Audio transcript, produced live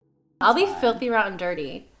I'll be filthy, rotten,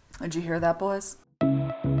 dirty. Did you hear that, boys?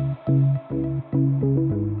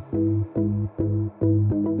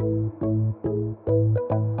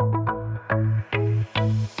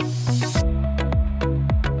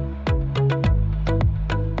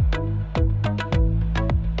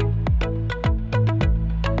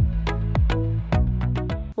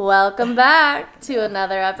 Welcome back to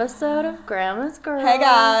another episode of Grandma's Girls. Hey,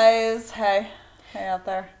 guys. Hey out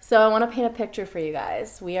there. So I want to paint a picture for you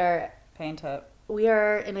guys. We are Paint it.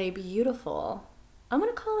 in a beautiful, I'm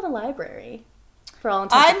going to call it a library for all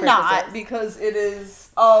intents and I'm purposes. not, because it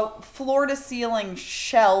is a floor-to-ceiling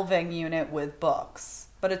shelving unit with books.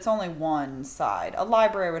 But it's only one side. A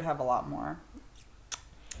library would have a lot more.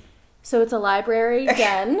 So it's a library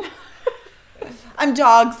again. I'm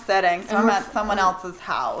dog sitting, so I'm at someone else's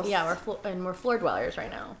house. Yeah, we're floor dwellers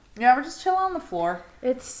right now. Yeah, we're just chilling on the floor.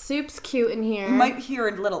 It's soup's cute in here. You might hear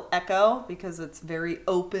a little echo because it's very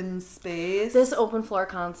open space. This open floor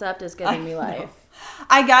concept is giving me life.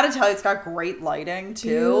 I gotta tell you, it's got great lighting too.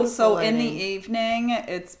 Beautiful so lighting. in the evening,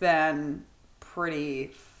 it's been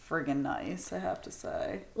pretty friggin' nice, I have to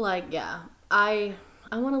say. Like, yeah, I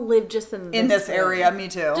want to live just in this room. area, me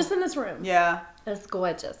too. Just in this room. Yeah. It's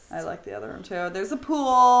gorgeous. I like the other room too. There's a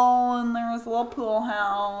pool, and there's a little pool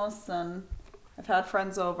house, and I've had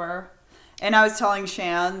friends over. And I was telling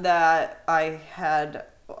Shan that I had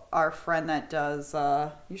our friend that does,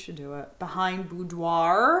 you should do it, Behind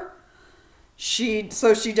Boudoir. She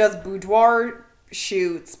does boudoir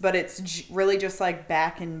shoots, but it's really just like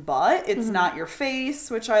back and butt. It's not your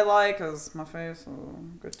face, which I like, because my face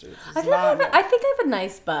I think I have a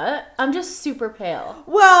nice butt. I'm just super pale.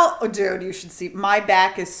 Well, dude, you should see. My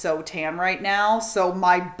back is so tan right now, so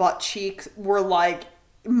my butt cheeks were like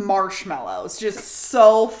marshmallows. Just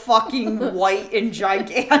so fucking white and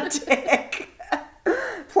gigantic.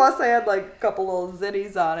 Plus, I had like a couple little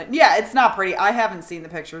zitties on it. Yeah, it's not pretty. I haven't seen the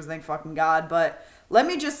pictures, thank fucking God. But let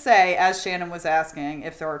me just say, as Shannon was asking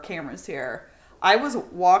if there are cameras here, I was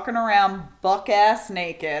walking around buck-ass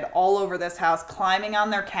naked all over this house, climbing on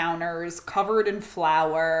their counters, covered in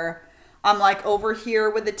flour. I'm like over here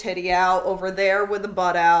with the titty out, over there with the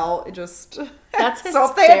butt out. It just... That's So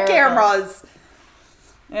if they had hysterical. cameras...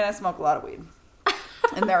 And I smoke a lot of weed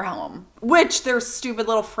in their home. Which their stupid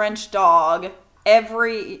little French dog,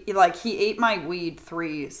 he ate my weed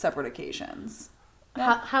 3 separate occasions.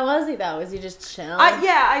 How was he though? Was he just chilling?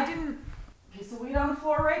 I didn't... Piece of weed on the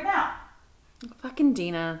floor right now. Fucking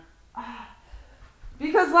Dina.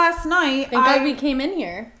 Because last night, Thank God we came in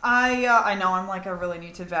here. I know, I'm like, I really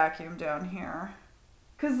need to vacuum down here.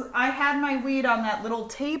 Because I had my weed on that little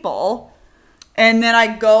table, and then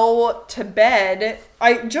I go to bed.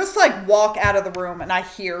 I just, like, walk out of the room, and I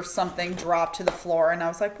hear something drop to the floor, and I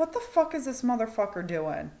was like, what the fuck is this motherfucker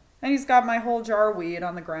doing? And he's got my whole jar of weed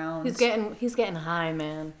on the ground. He's getting high,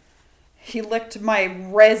 man. He licked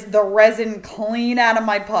the resin clean out of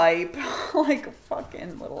my pipe. Like a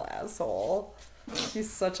fucking little asshole.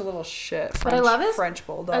 He's such a little shit. But I love his French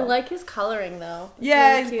bulldog. I like his coloring though. It's yeah,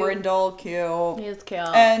 really he's cute. brindle, cute. He is cute.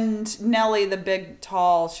 And Nellie, the big,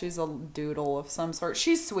 tall, she's a doodle of some sort.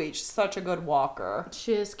 She's sweet. She's such a good walker.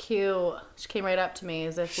 She is cute. She came right up to me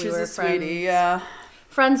as if we She's were a friends. sweetie, yeah.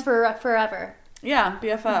 Friends for forever. Yeah,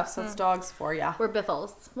 BFFs. That's dogs for ya. We're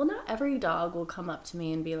biffles. Well, not every dog will come up to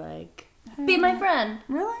me and be like, be my friend.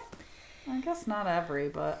 Really? I guess not every,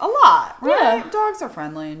 but a lot, right? Yeah. Dogs are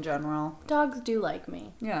friendly in general. Dogs do like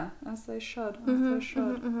me. Yeah, as they should.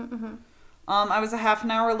 I was a half an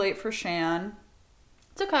hour late for Shan.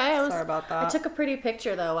 It's okay. Sorry about that. I took a pretty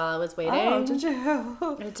picture though while I was waiting. Oh, did you?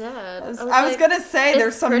 I did. I was gonna say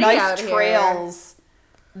there's it's some pretty nice out here. trails.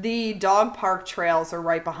 The dog park trails are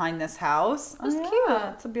right behind this house. That's cute.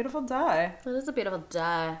 It's a beautiful day. It is a beautiful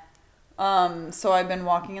day. So I've been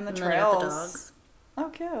walking in the And then I got the trails. dogs. Oh,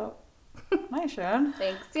 cute. Nice, Shan.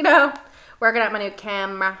 Thanks. Working out my new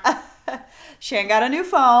camera. Shan got a new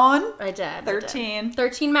phone. I did. 13.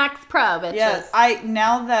 13 Max Pro, bitches. Yes,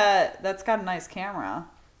 now that's got a nice camera.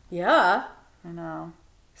 Yeah. I know.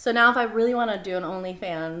 So now if I really want to do an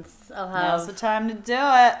OnlyFans, I'll Now's the have time to do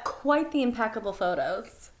it. quite the impeccable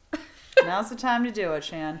photos. Now's the time to do it,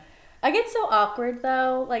 Shan. I get so awkward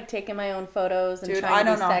though, like taking my own photos and Dude, trying I to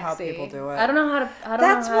don't be know sexy. how people do it. I don't know how to.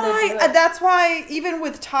 That's why even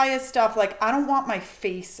with Taya's stuff, like I don't want my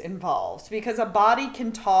face involved because a body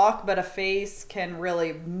can talk, but a face can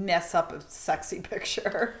really mess up a sexy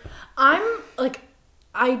picture. I'm like,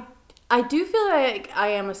 I do feel like I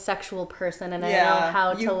am a sexual person and I know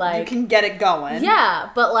how to like. You can get it going. Yeah,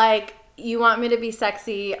 but like, you want me to be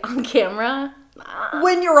sexy on camera?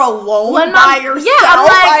 When you're alone When by I'm- yourself, yeah, I'm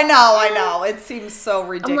like- I know. It seems so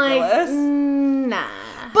ridiculous. I'm like, nah.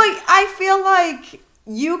 But I feel like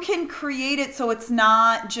you can create it so it's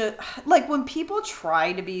not just like when people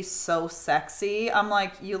try to be so sexy, I'm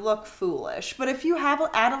like, you look foolish. But if you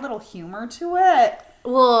add a little humor to it,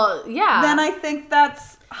 well, yeah, then I think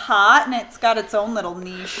that's hot and it's got its own little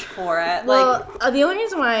niche for it. Well, the only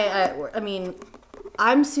reason why I mean,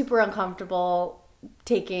 I'm super uncomfortable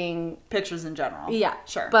taking pictures in general. Yeah,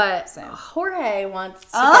 sure. But same. Jorge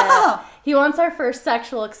wants to he wants our first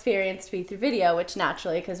sexual experience to be through video, which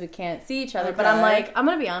naturally, because we can't see each other. Okay. But I'm like, I'm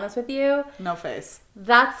gonna be honest with you. No face.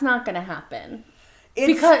 That's not gonna happen.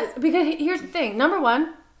 Because here's the thing. Number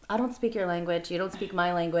one, I don't speak your language. You don't speak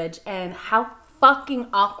my language. And how fucking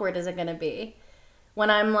awkward is it gonna be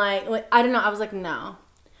when I'm like I don't know. I was like, no.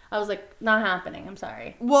 I was like, not happening. I'm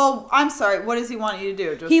sorry. Well, I'm sorry. What does he want you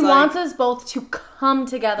to do? He wants us both to come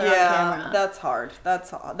together on camera. Yeah, that's hard.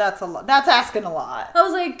 That's a lot. That's asking a lot. I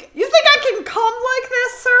was like, you think I can come like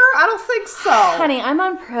this, sir? I don't think so. Honey, I'm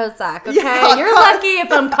on Prozac, okay? Yeah, you're lucky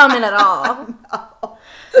if I'm coming at all. No.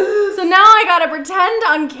 So now I gotta pretend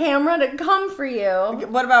on camera to come for you.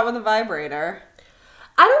 What about with a vibrator?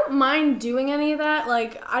 I don't mind doing any of that.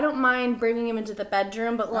 Like, I don't mind bringing him into the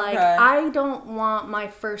bedroom, but, like, okay. I don't want my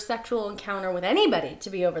first sexual encounter with anybody to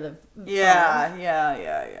be over the phone.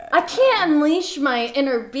 Yeah. I can't unleash my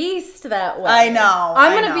inner beast that way. I know.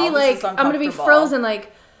 I'm gonna be frozen,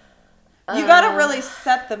 like... You gotta really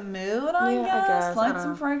set the mood, I guess. Light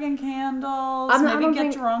some friggin' candles. Maybe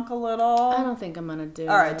get drunk a little. I don't think I'm gonna do it.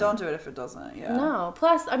 All right, don't do it if it doesn't. Yeah. No.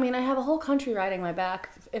 Plus, I mean, I have a whole country riding my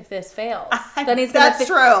back if this fails. That's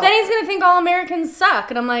true. Then he's gonna think all Americans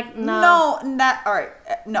suck, and I'm like, no. All right.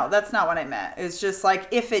 No, that's not what I meant. It's just like,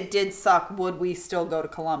 if it did suck, would we still go to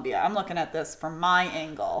Colombia? I'm looking at this from my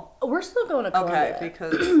angle. We're still going to Colombia. Okay,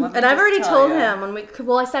 because and I've already told him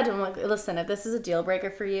I said to him, like, listen, if this is a deal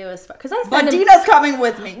breaker for you, because I said, but Dina's coming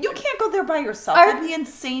with me. You can't go there by yourself. That'd be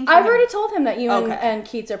insane. I've already told him that you and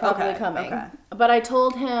Keats are probably coming. Okay. But I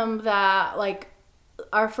told him that, like,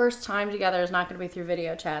 our first time together is not going to be through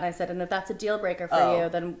video chat. And I said, and if that's a deal breaker for you,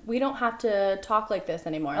 then we don't have to talk like this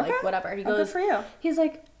anymore. Okay. Like, whatever. He goes, good for you. He's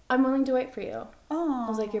like, I'm willing to wait for you. Oh. I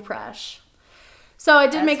was like, you're fresh. So I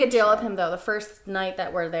did make a deal with him, though. The first night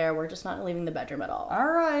that we're there, we're just not leaving the bedroom at all.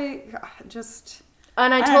 All right. Just...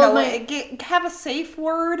 And I told have a safe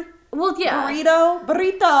word. Well, yeah.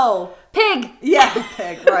 Burrito. Pig. Yeah,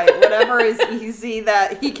 pig, right. Whatever is easy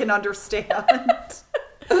that he can understand.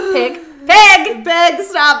 Pig.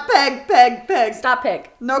 Stop, pig. Stop, pig.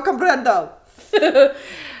 No comprendo.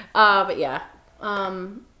 But yeah.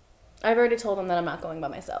 I've already told him that I'm not going by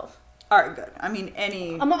myself. All right, good. I mean,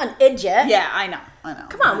 I'm not an idiot. Yeah, I know.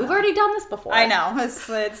 Come on, we've already done this before. I know. This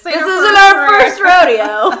isn't our first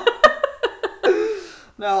rodeo.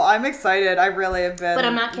 No, I'm excited. I really have been. But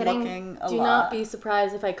I'm not kidding. Do not be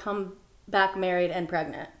surprised if I come back married and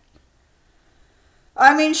pregnant.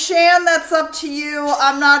 I mean, Shan, that's up to you.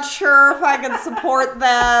 I'm not sure if I can support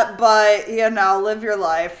that, but, live your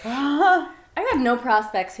life. I have no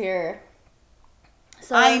prospects here.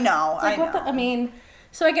 So I know.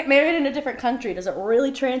 So I get married in a different country. Does it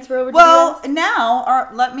really transfer over to the US? Now,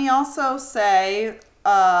 let me also say,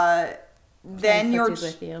 then you're...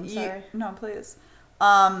 with you. I'm sorry. No, please.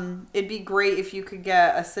 It'd be great if you could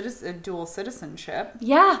get a dual citizenship.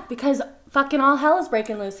 Yeah, because fucking all hell is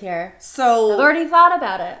breaking loose here. So I've already thought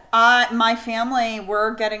about it. My family,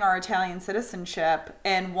 we're getting our Italian citizenship,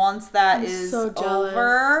 and once that is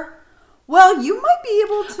over, well, you might be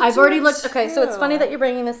able to. I've already looked. Okay, so it's funny that you're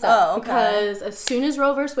bringing this up because as soon as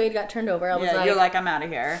Roe vs. Wade got turned over, I was like, you're like, I'm out of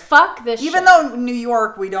here. Fuck this. Even though New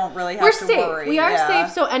York, we don't really have to worry. We are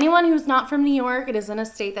safe. So anyone who's not from New York, it is in a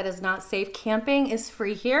state that is not safe. Camping is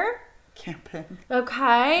free here. Camping.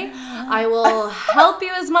 Okay. I will help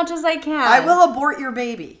you as much as I can. I will abort your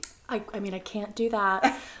baby. I mean, I can't do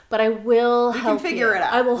that, but I will help you. We can figure it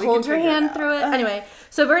out. I will hold your hand through it. Anyway,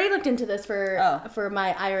 so I've already looked into this for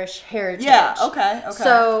my Irish heritage. Yeah, okay.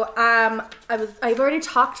 So I've already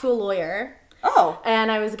talked to a lawyer. Oh. And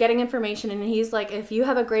I was getting information, and he's like, if you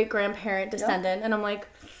have a great-grandparent descendant, and I'm like,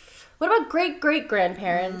 what about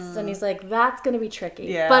great-great-grandparents? And he's like, that's going to be tricky.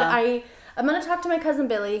 Yeah. But I'm going to talk to my cousin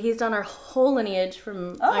Billy. He's done our whole lineage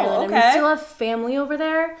from Ireland, and we still have family over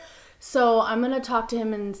there. So I'm going to talk to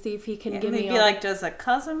him and see if he can give me... Maybe like, does a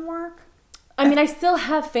cousin work? I mean, I still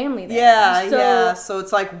have family there. Yeah. So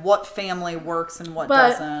it's like what family works and what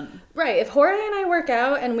doesn't. Right. If Jorge and I work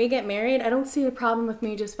out and we get married, I don't see a problem with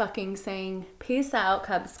me just fucking saying, peace out,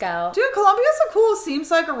 Cub Scout. Dude, seems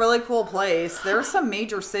like a really cool place. There's some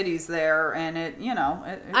major cities there, and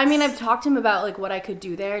I mean, I've talked to him about, like, what I could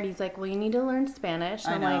do there, and he's like, well, you need to learn Spanish.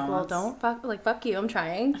 And I'm like, well, don't fuck you. I'm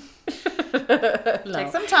trying. No.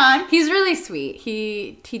 Take some time. He's really sweet.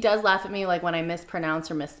 He does laugh at me like when I mispronounce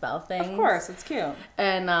or misspell things. Of course, it's cute.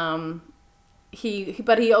 And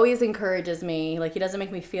but he always encourages me. Like, he doesn't make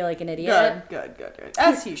me feel like an idiot. Good.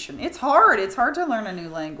 As he shouldn't. It's hard. It's hard to learn a new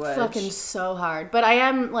language. Fucking so hard. But I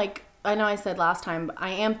am, like, I know I said last time, but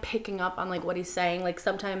I am picking up on, like, what he's saying. Like,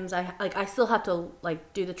 sometimes I still have to,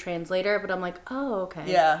 like, do the translator, but I'm like, oh, okay.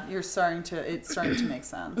 Yeah, it's starting to make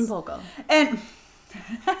sense. Un poco. And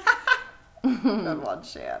good one,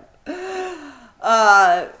 Shan.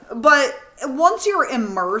 But once you're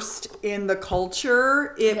immersed in the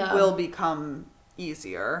culture, it will become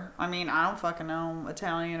easier. I mean, I don't fucking know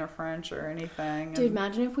Italian or French or anything. Dude,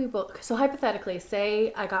 imagine if we both... So hypothetically,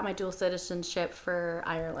 say I got my dual citizenship for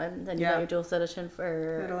Ireland, and you got your dual citizen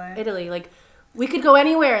for Italy. Like, we could go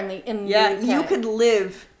anywhere in the UK. You could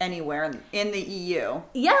live anywhere in the EU.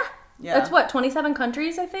 Yeah. That's what, 27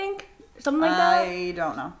 countries, I think? Something like that? I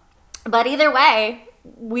don't know. But either way...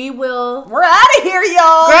 We're out of here,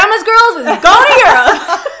 y'all. Grandma's Girls is going to Europe.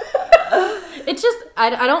 It's just, I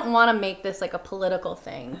don't want to make this like a political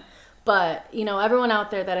thing. But, you know, everyone out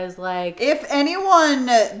there that is like... If anyone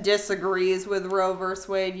disagrees with Roe vs.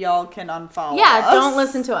 Wade, y'all can unfollow us. Yeah, don't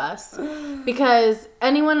listen to us. Because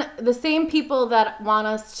the same people that want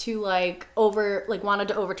us to wanted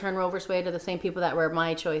to overturn Roe vs. Wade are the same people that were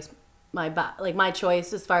my choice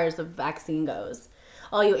as far as the vaccine goes.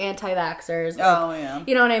 All you anti-vaxxers.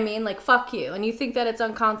 You know what I mean? Like, fuck you. And you think that it's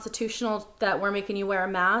unconstitutional that we're making you wear a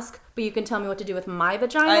mask, but you can tell me what to do with my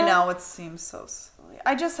vagina? I know, it seems so silly.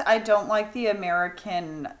 I don't like the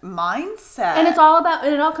American mindset. And it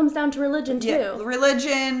all comes down to religion, too. Yeah,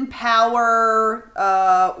 religion, power,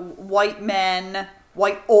 white men,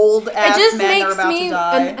 white old-ass men that are about to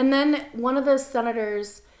die. And then one of the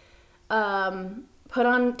senators put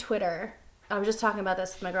on Twitter, I was just talking about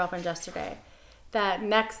this with my girlfriend yesterday, that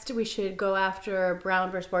next we should go after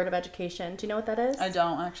Brown versus Board of Education. Do you know what that is? I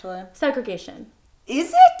don't, actually. Segregation.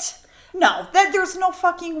 Is it? No, there's no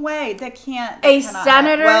fucking way. That can't. A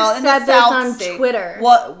senator said this on Twitter.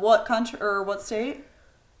 What country or what state?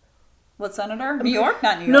 What senator? New York?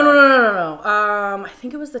 Not New York. No. I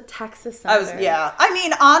think it was the Texas senator. I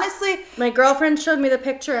mean, honestly, my girlfriend showed me the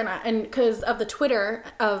picture, and because of the Twitter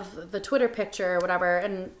picture or whatever,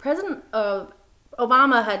 and President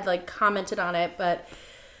Obama had like commented on it, but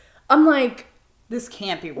I'm like, this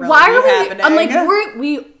can't be really happening. I'm like,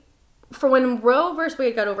 we for when Roe versus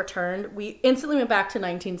Wade got overturned, we instantly went back to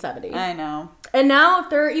 1970. I know. And now if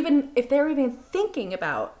they're even thinking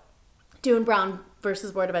about doing Brown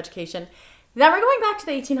versus Board of Education, then we're going back to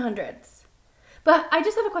the 1800s. But I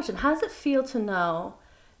just have a question. How does it feel to know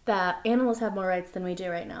that animals have more rights than we do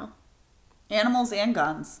right now? Animals and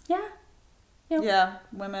guns. Yeah. Yeah,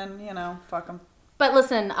 women, fuck them. But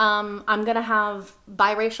listen, I'm going to have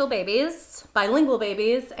biracial babies, bilingual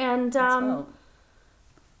babies, and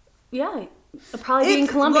yeah, I'll probably be in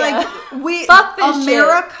Colombia. Like, fuck this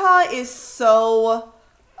America shit. Is so,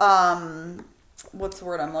 what's the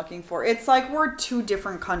word I'm looking for? It's like we're two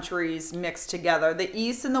different countries mixed together. The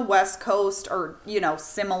East and the West Coast are,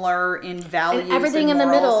 similar in values and everything and in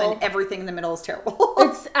the middle. And everything in the middle is terrible.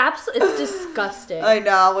 It's disgusting. I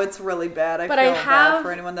know, it's really bad. I feel bad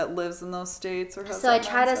for anyone that lives in those states or has So I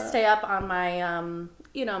try to stay up on my,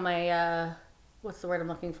 my, what's the word I'm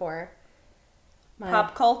looking for?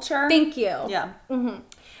 Pop culture? Thank you. Yeah. Mm-hmm.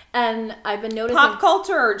 And I've been noticing... Pop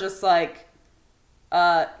culture or just like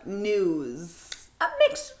news? A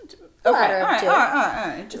mixed ladder of two. All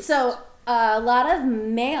right. So a lot of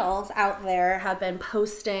males out there have been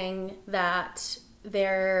posting that they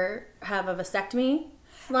have a vasectomy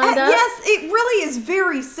lined up. Yes, it really is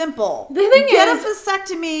very simple. The thing Get is... a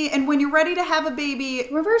vasectomy, and when you're ready to have a baby...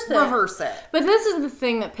 Reverse it. But this is the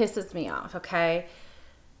thing that pisses me off, okay?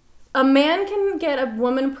 A man can get a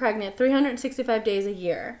woman pregnant 365 days a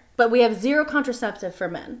year, but we have zero contraceptive for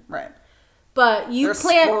men. Right. But you They're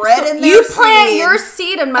plant your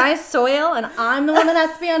seed in my soil, and I'm the one that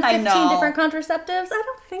has to be on 15 different contraceptives? I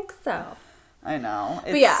don't think so. I know.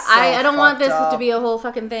 But yeah, I don't want this to be a whole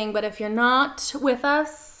fucking thing, but if you're not with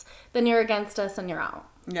us, then you're against us and you're out.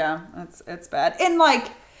 Yeah, it's bad. And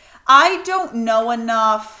like, I don't know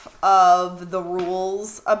enough of the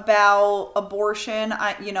rules about abortion.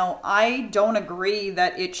 I don't agree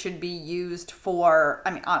that it should be used for,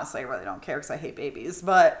 I mean, honestly, I really don't care because I hate babies,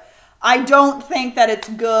 but I don't think that it's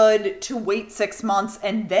good to wait 6 months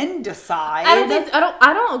and then decide.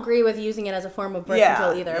 I don't agree with using it as a form of birth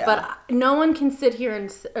control either. Yeah. But no one can sit here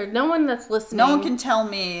or no one that's listening. No one can tell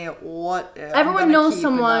me what. Everyone knows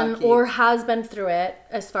someone or has been through it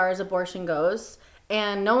as far as abortion goes,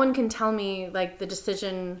 and no one can tell me like the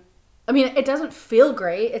decision. I mean, it doesn't feel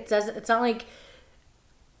great. It's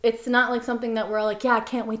not like something that we're all like, yeah, I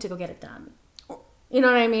can't wait to go get it done. You know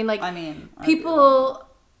what I mean? Like, people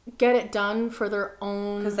get it done for their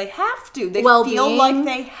own, because they have to. They well-being. feel like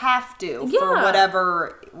they have to for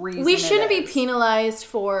whatever reason. We shouldn't be penalized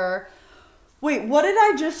for. Wait, what did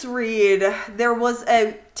I just read? There was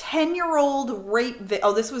a 10-year-old rape.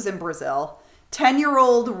 This was in Brazil.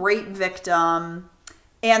 10-year-old rape victim,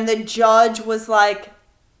 and the judge was like,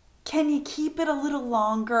 "Can you keep it a little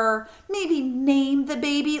longer? Maybe name the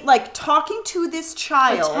baby." Like, talking to this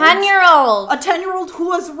child, a 10-year-old who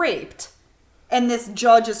was raped. And this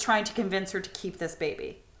judge is trying to convince her to keep this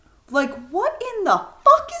baby. Like, what in the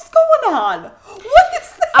fuck is going on? What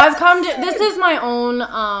is this? This is my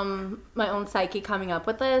own psyche coming up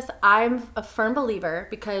with this. I'm a firm believer,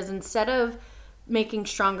 because instead of making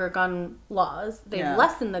stronger gun laws, they've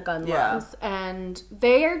lessened the gun laws. And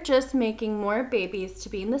they are just making more babies to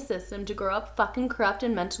be in the system, to grow up fucking corrupt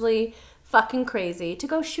and mentally fucking crazy, to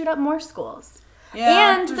go shoot up more schools.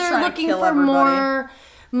 Yeah, and they're looking for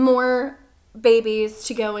more babies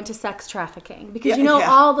to go into sex trafficking, because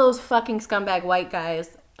all those fucking scumbag white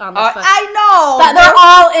guys on the I know they're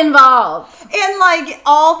all involved, and like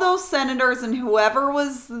all those senators and whoever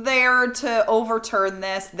was there to overturn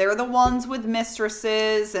this, they're the ones with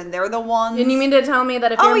mistresses, and they're the ones. And you mean to tell me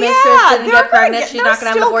that if your mistress didn't get pregnant, she's not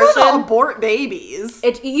going to have an abortion? Gonna abort babies.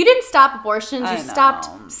 You didn't stop abortions. You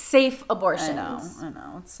stopped safe abortions. I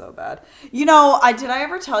know. It's so bad. Did I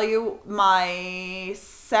ever tell you my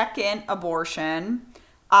second abortion?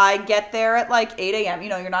 I get there at like 8 a.m.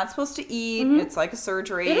 You're not supposed to eat. Mm-hmm. It's like a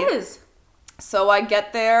surgery. It is. So I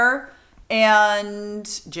get there, and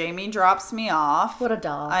Jamie drops me off. What a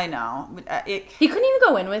dog. I know. He couldn't even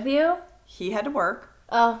go in with you? He had to work.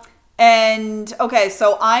 Oh. And, okay,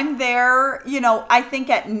 so I'm there, I think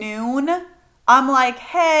at noon. I'm like,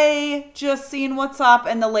 hey, just seeing what's up.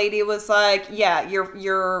 And the lady was like, yeah,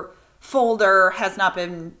 your folder has not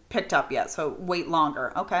been picked up yet, so wait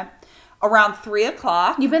longer. Okay. Around 3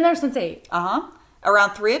 o'clock. You've been there since 8. Uh-huh.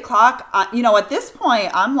 Around 3 o'clock, at this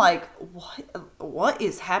point, I'm like, what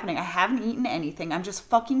is happening? I haven't eaten anything. I'm just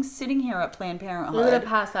fucking sitting here at Planned Parenthood. You're going to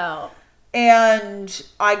pass out. And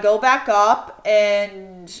I go back up,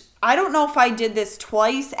 and I don't know if I did this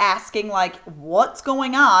twice, asking, like, what's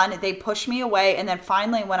going on? They pushed me away, and then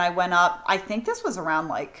finally when I went up, I think this was around,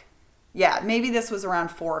 like, maybe this was around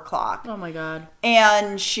 4 o'clock. Oh, my God.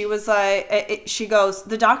 And she was like, she goes,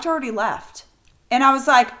 the doctor already left. And I was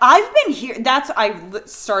like, I've been here. I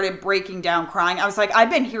started breaking down crying. I was like, I've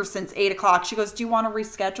been here since 8 o'clock. She goes, do you want to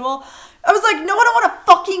reschedule? I was like, no, I don't want to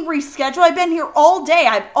fucking reschedule. I've been here all day.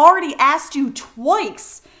 I've already asked you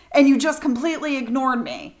twice, and you just completely ignored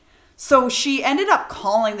me. So she ended up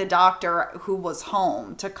calling the doctor who was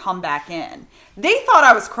home to come back in. They thought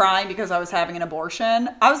I was crying because I was having an abortion.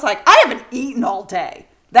 I was like, I haven't eaten all day.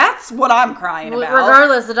 That's what I'm crying about.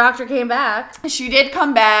 Regardless, the doctor came back. She did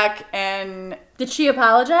come back, and... Did she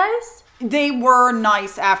apologize? They were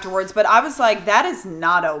nice afterwards, but I was like, that is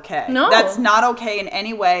not okay. No. That's not okay in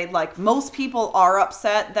any way. Like, most people are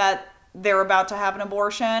upset that they're about to have an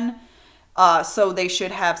abortion. So they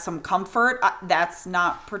should have some comfort. That's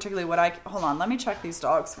not particularly what hold on, let me check these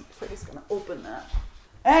dogs. I'm just gonna open that.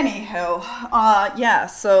 Anywho,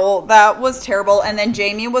 so that was terrible. And then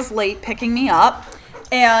Jamie was late picking me up,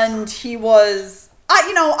 and he was,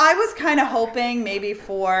 I was kind of hoping maybe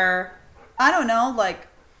for, I don't know, like,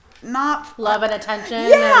 not love and attention.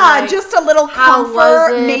 Yeah, and like, just a little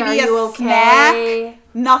comfort, maybe a snack.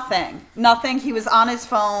 Nothing. He was on his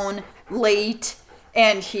phone late.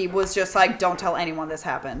 And he was just like, don't tell anyone this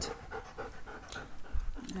happened.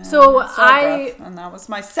 And and that was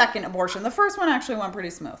my second abortion. The first one actually went pretty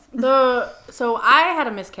smooth. So I had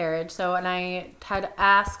a miscarriage. And I had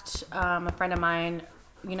asked a friend of mine,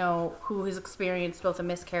 who has experienced both a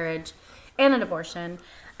miscarriage and an abortion.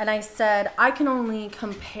 And I said, I can only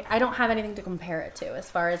compare, I don't have anything to compare it to as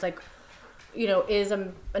far as like, is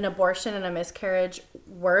an abortion and a miscarriage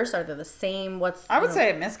worse? Are they the same? I would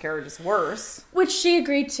say a miscarriage is worse. Which she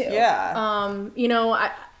agreed to. Yeah.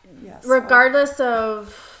 Regardless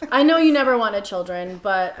of, I know you never wanted children,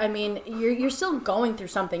 but I mean, you're still going through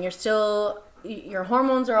something. Your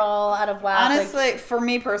hormones are all out of whack. Honestly, for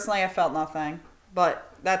me personally, I felt nothing, but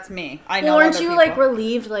that's me. I know. Weren't you like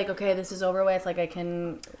relieved? Like, okay, this is over with. Like, I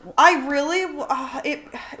can. I really. It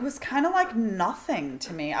was kind of like nothing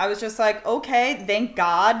to me. I was just like, okay, thank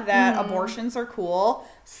God that abortions are cool.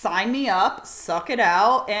 Sign me up, suck it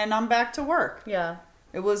out, and I'm back to work. Yeah.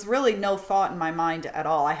 It was really no thought in my mind at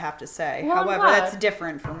all, I have to say. Well, however, that's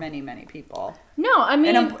different for many, many people. No, I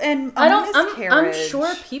mean, I'm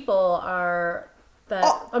sure people are that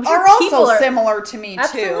I'm sure are also are similar to me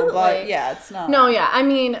absolutely. too, but yeah, it's not. No, yeah, I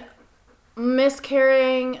mean,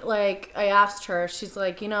 miscarrying, like, I asked her, she's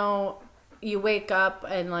like, you wake up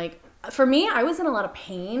and, like, for me, I was in a lot of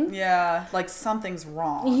pain. Yeah, like something's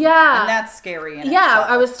wrong. Yeah. And that's scary in Yeah, itself.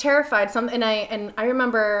 I was terrified. And I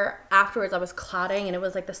remember afterwards I was clotting and it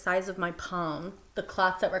was like the size of my palm, the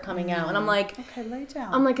clots that were coming out. And I'm like, okay, lay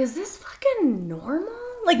down. I'm like, is this fucking normal?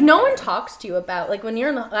 Like, no one talks to you about, like, when you're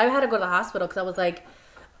in the, I had to go to the hospital because I was like,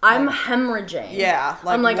 I'm hemorrhaging. Yeah.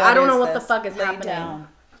 Like, I'm like, what I don't know is what the this? fuck is Lay happening. down.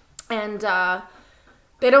 And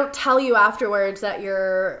they don't tell you afterwards that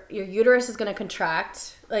your uterus is going to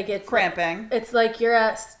contract. Like, it's cramping. It's like you're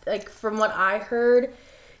at, like, from what I heard,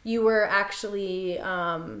 you were actually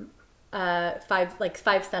 5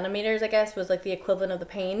 centimeters, I guess, was like the equivalent of the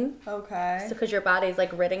pain. Okay. So because your body's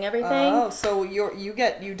like ridding everything. Oh, so you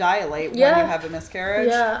dilate when you Yeah. have a miscarriage?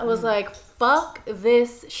 Yeah, I was like, fuck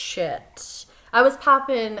this shit. I was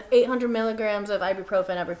popping 800 milligrams of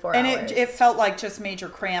ibuprofen every 4 hours. And it felt like just major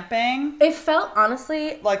cramping. It felt,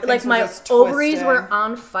 honestly, like my just ovaries twisting. were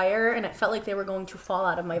on fire, and it felt like they were going to fall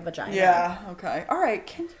out of my vagina. Yeah, okay. All right,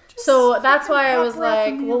 can you just... So that's why I was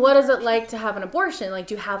like, me well, what is it like to have an abortion? Like,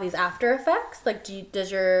 do you have these after effects? Like, does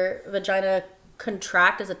your vagina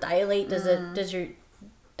contract? Does it dilate? Does it?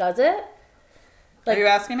 Like, are you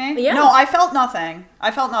asking me? Yeah. No, I felt nothing.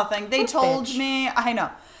 They What told bitch. me, I know.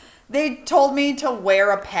 They told me to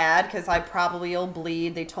wear a pad because I probably will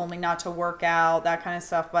bleed. They told me not to work out, that kind of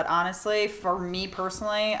stuff. But honestly, for me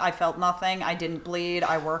personally, I felt nothing. I didn't bleed.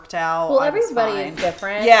 I worked out. Well, I was everybody fine. is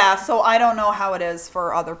different. Yeah, so I don't know how it is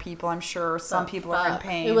for other people. I'm sure some people are in Fuck.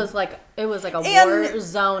 pain. It was like a And war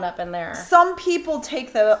zone up in there. some people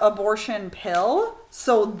take the abortion pill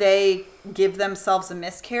so they give themselves a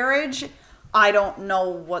miscarriage. I don't know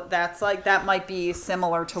what that's like. That might be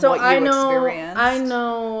similar to what you experienced. I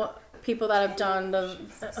know people that have done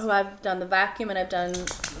I've done the vacuum, and I've done.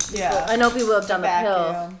 Yeah. I know people who have done the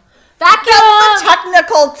pill. Vacuum. Vacuum. The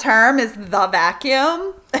technical term is the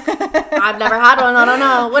vacuum. I've never had one. I don't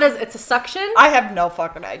know. What is it? It's a suction? I have no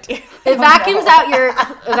fucking idea. It vacuums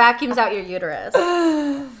out your uterus.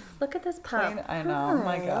 Look at this pup. I know. Oh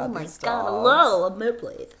my god. Oh my these god. dogs. Hello, a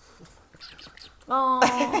midblade. Oh,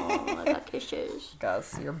 I got kisses.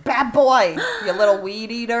 Gus, you're a bad boy. You little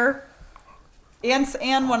weed eater.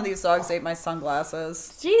 And one of these dogs ate my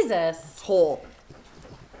sunglasses. Jesus. Whole.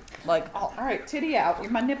 Like, oh, all right, titty out.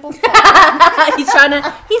 My nipples. he's trying to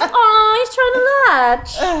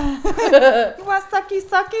latch. You want sucky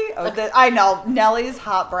sucky? Oh, I know. Nellie's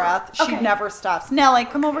hot breath. She Okay. never stops. Nellie,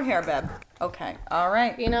 come over here, babe. Okay. All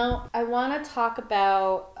right. I want to talk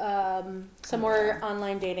about some more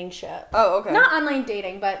online dating shit. Oh, okay. Not online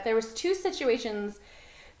dating, but there was 2 situations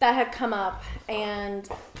that had come up, and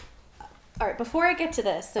all right, before I get to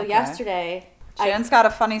this, so yesterday, Jen's got a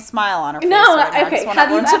funny smile on her face. no, right now. I okay. just want Have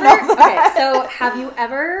you everyone to know ever? that. Okay, so have you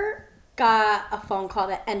ever got a phone call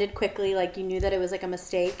that ended quickly, like you knew that it was like a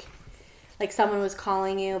mistake, like someone was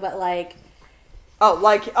calling you, but like. Oh,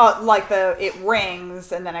 like it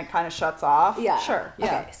rings and then it kind of shuts off. Yeah. Sure. Yeah.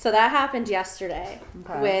 Okay. So that happened yesterday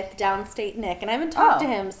Okay. with Downstate Nick, and I haven't talked to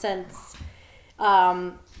him since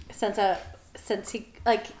he,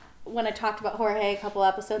 like, when I talked about Jorge a couple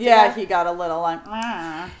episodes Yeah, ago. he got a little like.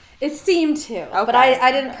 It seemed to, but Okay.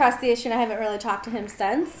 I didn't press the issue, and I haven't really talked to him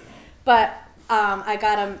since. But I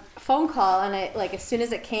got a phone call, and as soon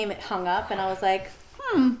as it came, it hung up, and I was like,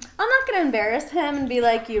 I'm not gonna embarrass him and be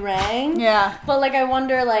like, you rang. Yeah. But I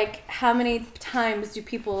wonder how many times do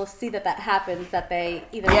people see that happens, that they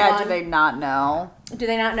either Do they not know? do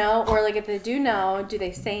they not know, or if they do know, do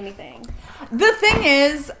they say anything? The thing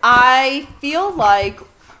is, I feel like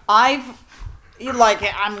I'm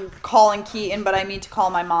calling Keaton, but I mean to call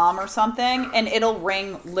my mom or something, and it'll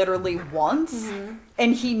ring literally once,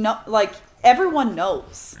 and everyone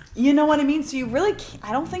knows. You know what I mean? So you really can't,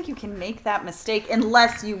 I don't think you can make that mistake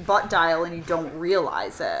unless you butt dial and you don't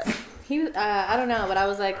realize it. I don't know, but I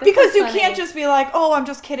was like, this Because is you funny. can't just be like, oh, I'm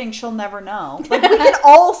just kidding, she'll never know. Like, we can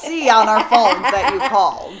all see on our phones that you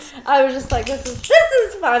called. I was just like, this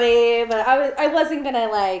is funny, but I wasn't gonna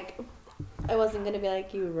be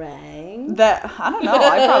like, you rang. I don't know,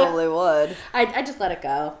 I probably would. I just let it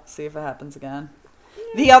go. See if it happens again.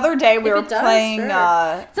 The other day we If were it does, playing.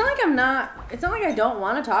 sure. It's not like I don't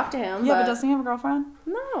want to talk to him. Yeah, but doesn't he have a girlfriend?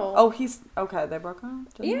 No. Oh, he's okay. They broke up.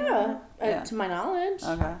 Yeah, Yeah. to my knowledge.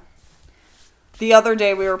 Okay. The other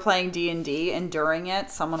day we were playing D&D, and during it,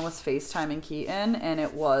 someone was FaceTiming Keaton, and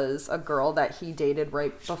it was a girl that he dated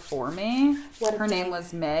right before me. What a Her name dick.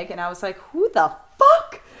 was Meg, and I was like, who the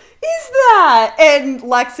fuck is that? And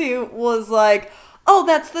Lexi was like, oh,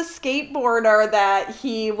 that's the skateboarder that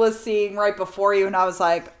he was seeing right before you. And I was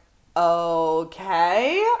like,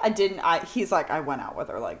 okay. He's like, I went out with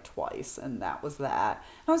her like twice and that was that.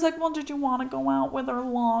 And I was like, well, did you want to go out with her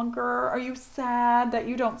longer? Are you sad that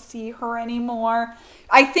you don't see her anymore?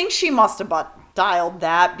 I think she must have dialed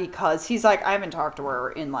that because he's like, I haven't talked to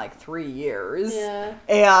her in like 3 years. Yeah.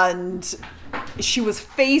 And she was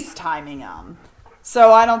FaceTiming him.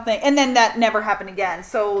 So I don't think, and then that never happened again.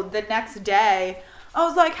 So the next day, I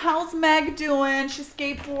was like, how's Meg doing? She's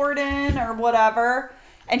skateboarding or whatever.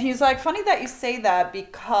 And he's like, funny that you say that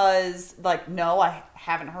because, like, no, I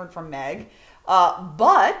haven't heard from Meg.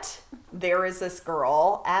 But there is this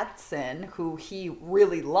girl, Atson, who he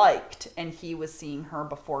really liked, and he was seeing her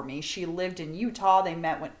before me. She lived in Utah. They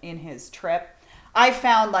met in his trip. I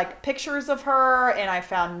found, like, pictures of her, and I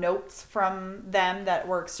found notes from them that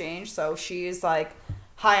were exchanged. So she's, like,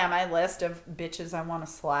 high on my list of bitches I want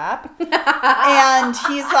to slap. And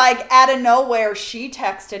he's like, out of nowhere, she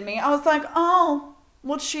texted me. I was like, oh,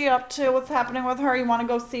 what's she up to? What's happening with her? You want to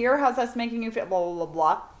go see her? How's this making you feel? Blah, blah, blah,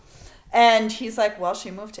 blah. And he's like, well,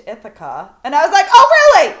 she moved to Ithaca. And I was like, oh,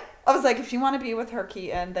 really? I was like, if you want to be with her,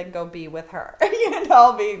 Keaton, then go be with her. You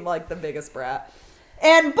know, being like the biggest brat.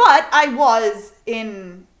 But I was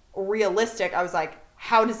realistic. I was like,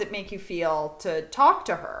 how does it make you feel to talk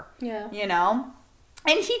to her? Yeah. You know?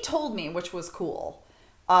 And he told me, which was cool,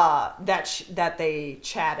 that they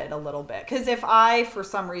chatted a little bit. Because if I, for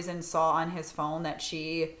some reason, saw on his phone that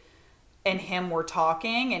she and him were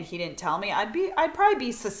talking and he didn't tell me, I'd probably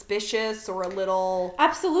be suspicious or a little...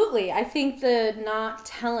 Absolutely. I think the not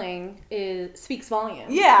telling speaks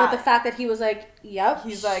volumes. Yeah. But the fact that he was like, yep.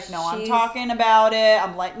 He's like, no, I'm talking about it.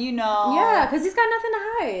 I'm letting you know. Yeah, because he's got nothing to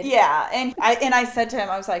hide. Yeah. And I said to him,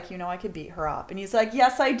 I was like, you know, I could beat her up. And he's like,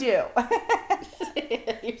 yes, I do.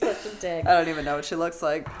 You're such a dick. I don't even know what she looks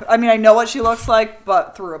like. I mean, I know what she looks like,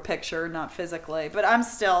 but through a picture, not physically. But I'm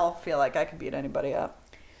still feel like I could beat anybody up.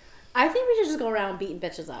 I think we should just go around beating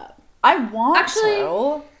bitches up. I want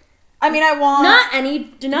to. I mean, I want... Not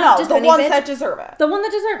any... just the any ones bitch. that deserve it. The one that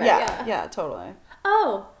deserve it, Yeah, yeah, totally.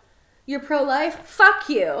 Oh, you're pro-life? Fuck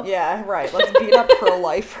you. Yeah, right. Let's beat up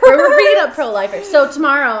pro-lifers. We're beating up pro-lifers. So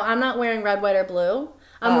tomorrow, I'm not wearing red, white, or blue.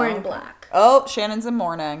 I'm wearing black. Oh, Shannon's in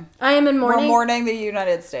mourning. I am in mourning. We're mourning the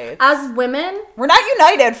United States. As women... We're not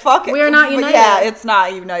united. Fuck it. We are not united. Yeah, it's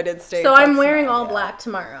not United States. So I'm wearing all black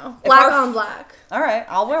tomorrow. Black on black. All right,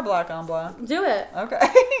 I'll wear black on black. Do it. Okay.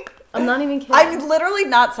 I'm not even kidding. I'm literally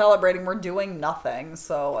not celebrating. We're doing nothing,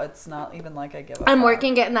 so it's not even like I give up. I'm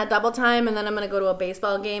working, getting that double time, and then I'm going to go to a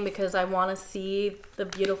baseball game because I want to see the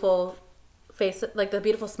beautiful face, like the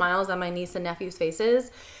beautiful smiles on my niece and nephew's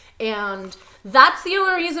faces. And that's the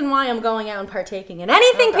only reason why I'm going out and partaking in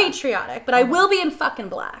anything patriotic. But I will be in fucking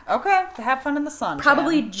black. Okay, to have fun in the sun.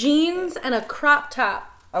 Probably jeans and a crop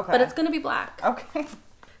top. Okay. But it's going to be black. Okay.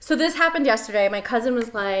 So this happened yesterday. My cousin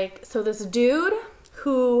was like, so this dude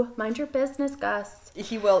who, mind your business, Gus.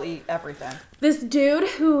 He will eat everything. This dude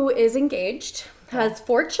who is engaged, has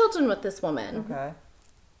 4 children with this woman. Okay.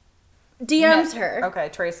 DMs her. Okay,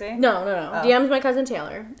 Tracy? No. Oh. DMs my cousin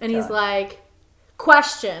Taylor. And he's like,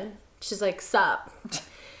 question. She's like, sup.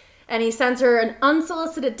 And he sends her an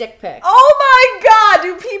unsolicited dick pic. Oh my god,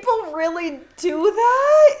 do people really do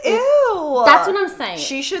that? Ew. That's what I'm saying.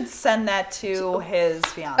 She should send that to his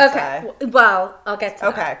fiance. Okay, well, I'll get to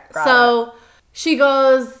that. Okay, so she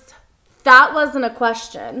goes, that wasn't a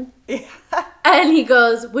question. Yeah. And he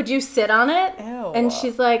goes, would you sit on it? Ew. And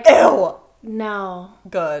she's like, ew. No.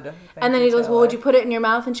 Good. And then he goes, well, would you put it in your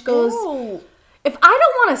mouth? And she goes, ew. If I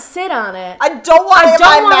don't want to sit on it, I don't want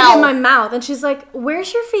it in my mouth. And she's like,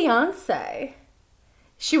 where's your fiance?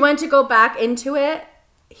 She went to go back into it.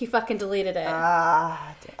 He fucking deleted it.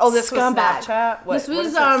 This was Snapchat? This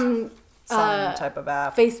was some type of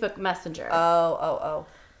app. Facebook Messenger. Oh.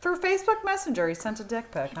 Through Facebook Messenger, he sent a dick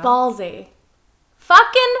pic. Huh? Ballsy.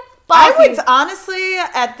 Fucking ballsy. I would, honestly,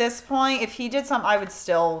 at this point, if he did something, I would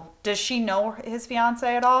still... Does she know his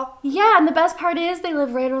fiance at all? Yeah, and the best part is they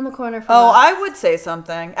live right around the corner from us. Oh, I would say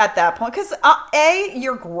something at that point. Because,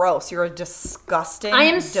 you're gross. You're a disgusting, I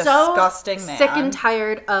am disgusting so man. sick and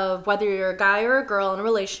tired of whether you're a guy or a girl in a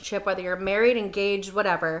relationship, whether you're married, engaged,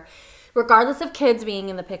 whatever, regardless of kids being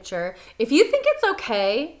in the picture. If you think it's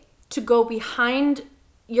okay to go behind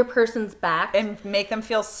your person's back and make them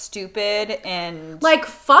feel stupid and... Like,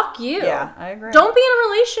 fuck you. Yeah, I agree. Don't be in a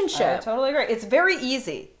relationship. I totally agree. It's very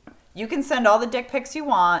easy. You can send all the dick pics you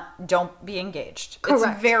want. Don't be engaged.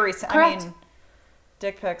 Correct. It's very... Correct. I mean,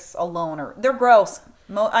 dick pics alone they're gross.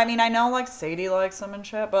 I mean, I know, like, Sadie likes them and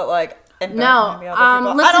shit, but, like... And no, maybe other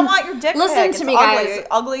people. listen, I don't want your dick pic. Listen to me, guys.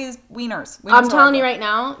 Ugly as wieners. I'm telling you right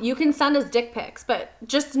now, you can send us dick pics, but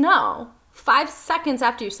just know, 5 seconds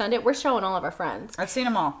after you send it, we're showing all of our friends. I've seen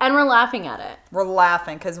them all. And we're laughing at it. We're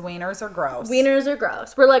laughing because wieners are gross. Wieners are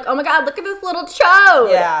gross. We're like, oh my God, look at this little chode.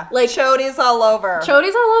 Yeah. Like, chodies all over.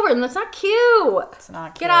 Chodies all over, and that's not cute. It's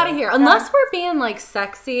not cute. Get out of here. Unless we're being, like,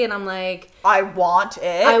 sexy, and I'm like, I want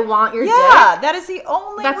it. I want your dick. Yeah, that is the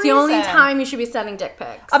only That's reason. the only time you should be sending dick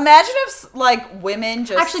pics. Imagine if, like, women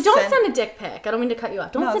just Actually, don't send a dick pic. I don't mean to cut you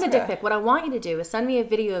off. Don't No, send a it's dick okay. pic. What I want you to do is send me a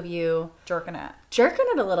video of you jerking it. jerking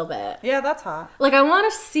it a little bit. Yeah, that's hot. Like, I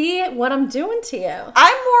want to see what I'm doing to you.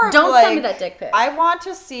 I'm more of Don't like, send me that dick pic. I want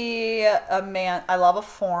to see a man. I love a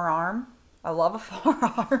forearm. I love a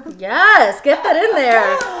forearm. Yes, get that in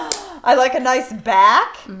there. I like a nice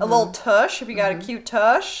back, a little tush if you got a cute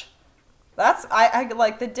tush. That's I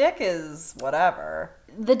like the dick is whatever.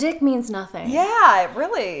 The dick means nothing. Yeah, it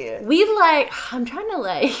really. I'm trying to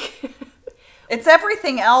like. It's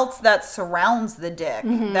everything else that surrounds the dick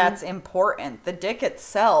that's important. The dick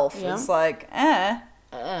itself is like,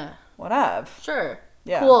 whatever. Sure.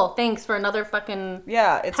 Yeah. Cool. Thanks for another fucking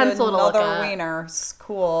Yeah, it's pencil to look another at. wiener. It's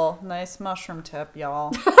cool. Nice mushroom tip,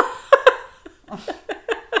 y'all.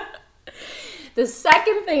 The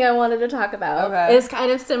second thing I wanted to talk about is kind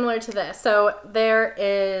of similar to this. So there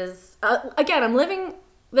is, again, I'm living.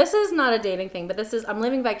 This is not a dating thing, but I'm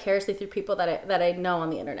living vicariously through people that I know on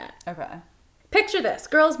the internet. Okay. Picture this: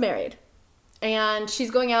 girl's married, and she's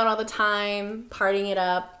going out all the time, partying it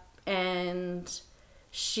up, and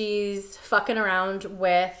she's fucking around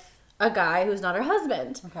with a guy who's not her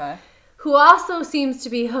husband. Okay. Who also seems to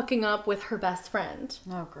be hooking up with her best friend.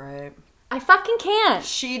 Oh, great. I fucking can't.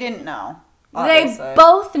 She didn't know. They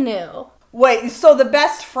both knew. Wait, so the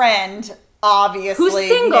best friend obviously Who's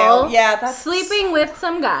single, knew. Yeah, that's sleeping with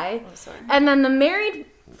some guy. Oh, sorry. And then the married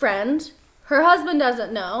friend, her husband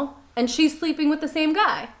doesn't know, and she's sleeping with the same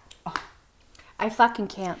guy. I fucking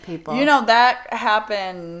can't, people. You know, that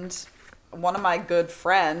happened. One of my good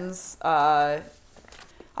friends,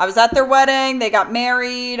 I was at their wedding. They got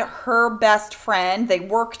married. Her best friend, they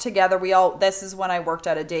worked together. This is when I worked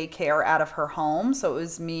at a daycare out of her home. So it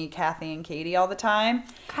was me, Kathy, and Katie all the time.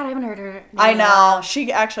 God, I haven't heard her name. I know.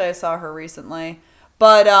 I saw her recently.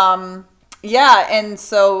 But, yeah. And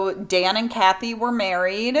so Dan and Kathy were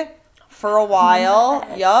married for a while.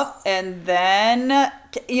 Yes. Yup. And then,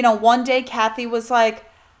 one day Kathy was like,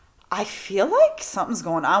 I feel like something's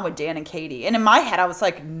going on with Dan and Katie. And in my head, I was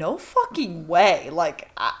like, no fucking way. Like,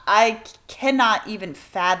 I cannot even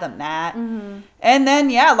fathom that. Mm-hmm. And then,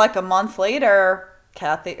 yeah, like a month later,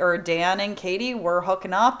 Dan and Katie were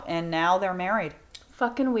hooking up, and now they're married.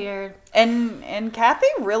 Fucking weird. And Kathy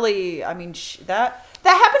really, I mean, that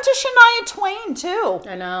happened to Shania Twain, too.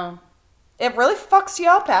 I know. It really fucks you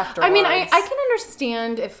up afterwards. I mean, I can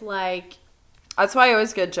understand if, like... That's why I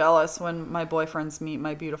always get jealous when my boyfriends meet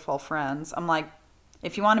my beautiful friends. I'm like,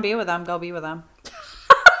 if you want to be with them, go be with them.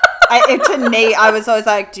 To Nate, I was always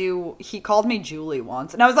like, he called me Julie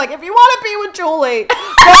once. And I was like, if you want to be with Julie,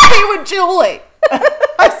 go be with Julie.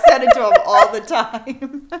 I said it to him all the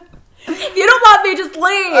time. If you don't want me, just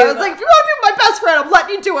leave. I was like, if you want to be my best friend, I'm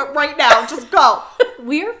letting you do it right now. Just go.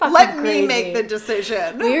 We're fucking Let crazy. me make the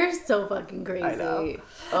decision. We're so fucking crazy. I know.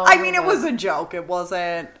 Oh I mean, my it God. was a joke. It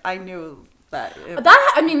wasn't, I knew that.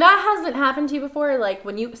 That hasn't happened to you before. Like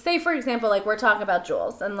when you say, for example, like we're talking about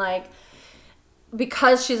Jules, and like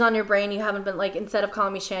because she's on your brain, you haven't been like instead of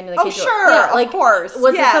calling me Shandy, like, Oh, hey, Jules. sure, yeah, like, of course.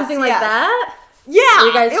 Was Yes, it something like yes. that? Yeah, Were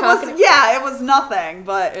you guys it talking? was. Yeah, it was nothing.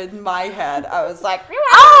 But in my head, I was like,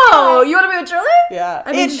 Oh, you want to be with Julie? Yeah,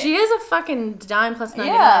 I mean, she is a fucking dime plus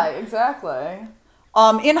 99. Yeah, exactly.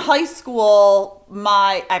 In high school,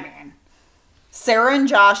 Sarah and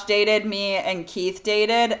Josh dated, me and Keith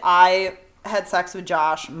dated. I had sex with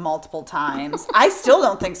Josh multiple times. I still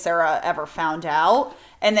don't think Sarah ever found out.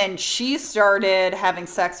 And then she started having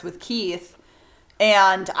sex with Keith.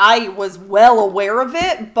 And I was well aware of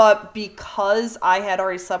it, but because I had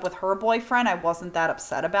already slept with her boyfriend, I wasn't that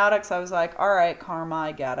upset about it. Because I was like, all right, karma,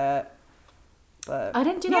 I get it. But I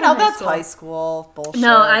didn't do that in high that's school. high school bullshit.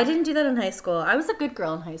 No, I didn't do that in high school. I was a good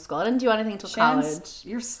girl in high school. I didn't do anything until college.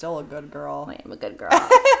 You're still a good girl. I am a good girl.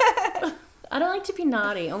 I don't like to be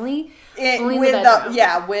naughty. Only in the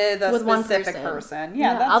bedroom. With one specific person.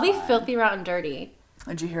 Yeah, that's I'll be fine. filthy, rotten, dirty.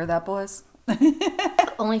 Did you hear that, boys?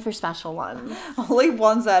 Only for special ones. Only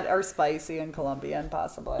ones that are spicy and Colombian,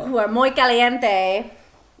 possibly. Who are muy caliente.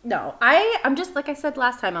 No, I'm just, like I said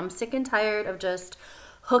last time, I'm sick and tired of just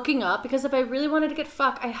hooking up, because if I really wanted to get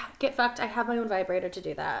fucked, I have my own vibrator to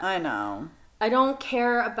do that. I know. I don't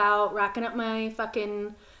care about racking up my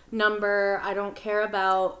fucking number. I don't care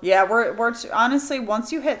about. Yeah, we're honestly,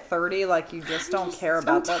 once you hit 30, like, you just don't care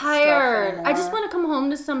about that tired. stuff anymore. I just want to come home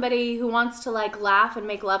to somebody who wants to like laugh and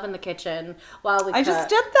make love in the kitchen while we. I just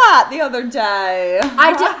did that the other day.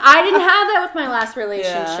 I didn't have that with my last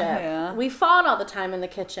relationship. Yeah. We fought all the time in the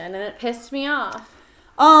kitchen, and it pissed me off.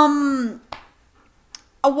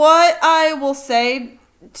 What I will say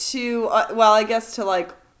to, I guess to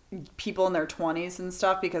like people in their 20s and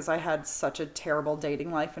stuff, because I had such a terrible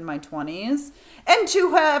dating life in my 20s, and to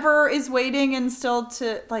whoever is waiting and still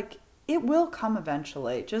to, like, it will come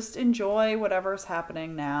eventually. Just enjoy whatever's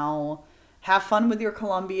happening now. Have fun with your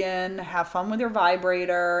Colombian. Have fun with your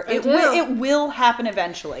vibrator. It will happen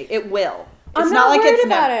eventually. It will. I'm not like worried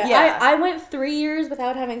about it. Yeah. I went 3 years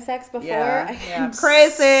without having sex before. Yeah.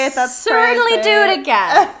 Crazy. That's certainly crazy. do it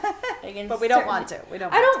again. But we don't want to. I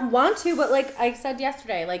don't want to, but like I said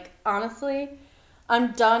yesterday, like honestly,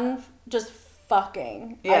 I'm done just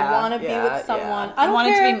fucking. Yeah, I want to be with someone. Yeah. I don't want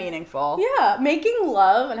care. it to be meaningful. Yeah, making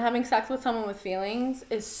love and having sex with someone with feelings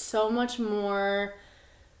is so much more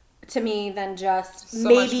to me than just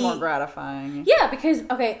much more gratifying. Yeah, because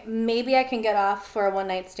okay, maybe I can get off for a one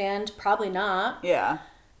night stand. Probably not. Yeah.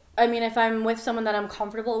 I mean, if I'm with someone that I'm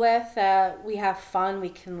comfortable with, we have fun, we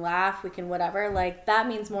can laugh, we can whatever, like that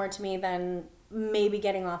means more to me than maybe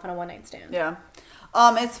getting off on a one night stand. Yeah.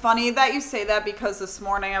 It's funny that you say that because this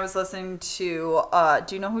morning I was listening to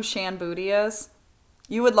do you know who Shan Booty is?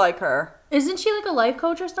 You would like her. Isn't she like a life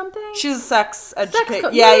coach or something? She's a sex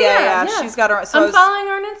educator. Yeah. She's got her. So I'm following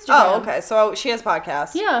her on Instagram. Oh, okay. So she has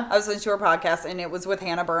podcasts. Yeah. I was listening to her podcast, and it was with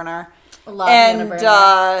Hannah Berner. Hannah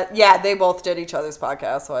Berner. They both did each other's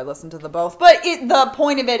podcasts, so I listened to the both. But the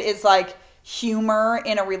point of it is like humor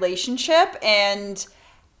in a relationship, and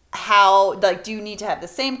how like do you need to have the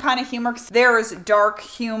same kind of humor? 'Cause there's dark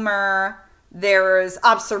humor. There's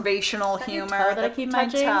observational humor. That I keep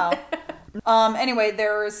touching. Anyway,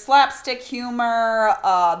 there's slapstick humor.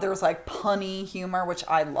 There's like punny humor, which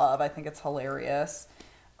I love. I think it's hilarious.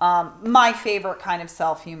 My favorite kind of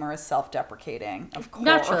self-humor is self-deprecating, of course.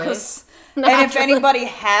 Naturally. And if anybody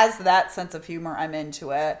has that sense of humor, I'm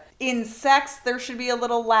into it. In sex, there should be a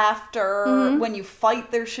little laughter. Mm-hmm. When you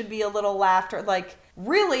fight, there should be a little laughter. Like,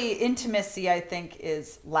 really, intimacy, I think,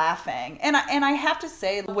 is laughing. And I have to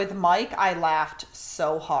say, with Mike, I laughed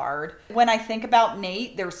so hard. When I think about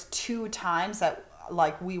Nate, there's 2 times that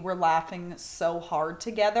like we were laughing so hard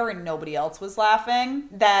together and nobody else was laughing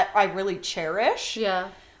that I really cherish. Yeah.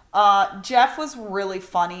 Jeff was really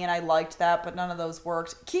funny and I liked that, but none of those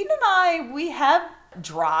worked. Keaton and I, we have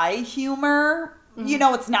dry humor. Mm-hmm. You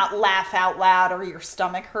know, it's not laugh out loud or your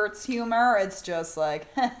stomach hurts humor. It's just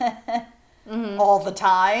like mm-hmm. all the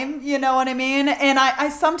time. You know what I mean? And I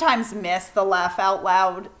sometimes miss the laugh out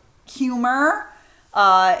loud humor.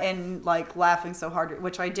 And like laughing so hard,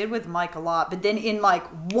 which I did with Mike a lot, but then in like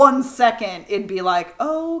 1 second it'd be like,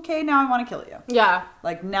 oh, okay, now I want to kill you. Yeah.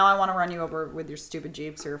 Like now I want to run you over with your stupid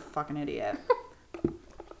Jeeps. You're a fucking idiot.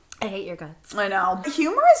 I hate your guts. I know.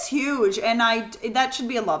 Humor is huge, and that should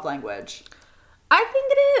be a love language. I think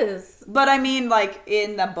it is. But I mean, like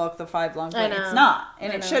in the book, The 5 Love Languages, it's not.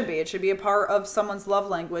 And it should be. It should be a part of someone's love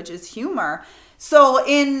language is humor. So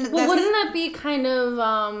wouldn't that be kind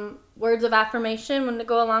of words of affirmation? Wouldn't it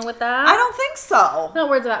go along with that? I don't think so. No,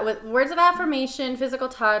 words of affirmation, physical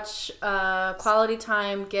touch, quality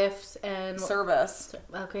time, gifts, and service.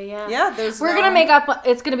 Okay, yeah. Yeah, we're gonna make up.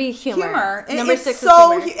 It's gonna be humor. Number 6 is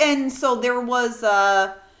humor. And so there was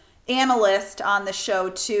a analyst on the show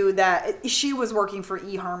too that she was working for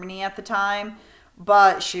eHarmony at the time.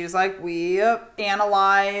 But she's like, we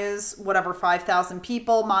analyze whatever 5,000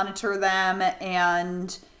 people, monitor them,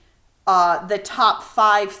 and the top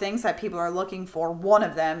 5 things that people are looking for, one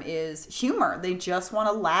of them is humor. They just want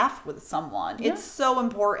to laugh with someone. Yeah. It's so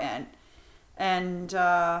important. And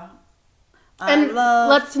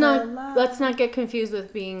let's not get confused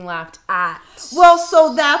with being laughed at. Well,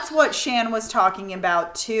 so that's what Shan was talking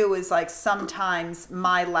about too, is like sometimes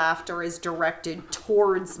my laughter is directed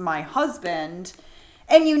towards my husband.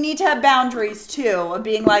 And you need to have boundaries too, of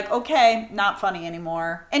being like, okay, not funny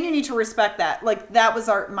anymore. And you need to respect that. Like that was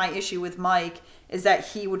my issue with Mike, is that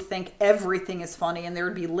he would think everything is funny and there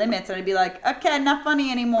would be limits. And I'd be like, okay, not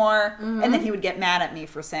funny anymore. Mm-hmm. And then he would get mad at me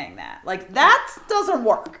for saying that. Like that doesn't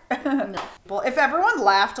work. No. Well, if everyone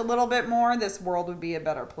laughed a little bit more, this world would be a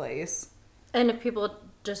better place. And if people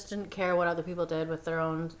just didn't care what other people did with their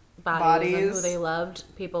own bodies and who they loved,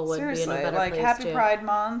 people would be in a better place too. Happy Pride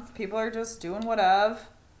Month, people are just doing whatever.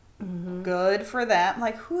 Mm-hmm. Good for them.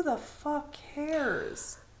 Like, who the fuck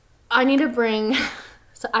cares? I need to bring...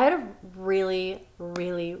 So I had a really,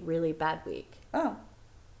 really, really bad week. Oh.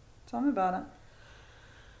 Tell me about it.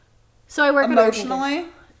 So I work emotionally.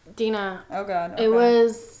 Dina. Oh God. Okay. It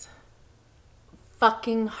was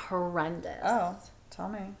fucking horrendous. Oh, tell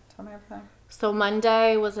me everything. So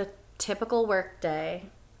Monday was a typical work day.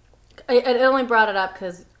 I only brought it up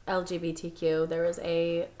because LGBTQ. There was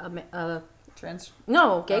a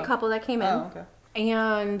gay couple that came in. Oh, okay.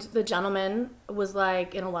 And the gentleman was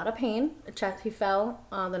like in a lot of pain. He fell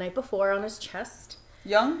the night before on his chest.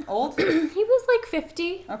 Young? Old? He was like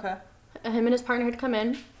 50. Okay. Him and his partner had come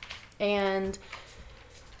in. And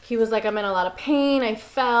he was like, I'm in a lot of pain. I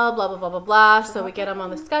fell, blah, blah, blah, blah, blah. So we get him on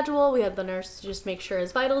the schedule. We had the nurse just make sure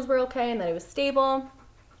his vitals were okay and that he was stable.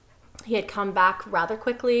 He had come back rather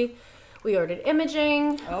quickly. We ordered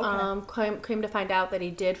imaging. Okay. Came to find out that he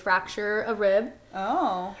did fracture a rib.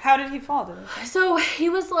 Oh. How did he fall? So he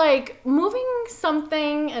was like moving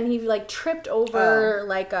something and he like tripped over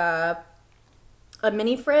like a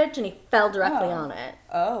mini fridge and he fell directly on it.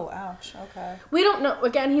 Oh, ouch. Okay. We don't know.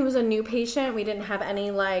 Again, he was a new patient. We didn't have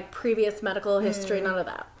any like previous medical history, none of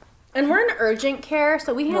that. And we're in urgent care,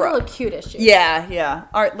 so we handle acute issues. Yeah.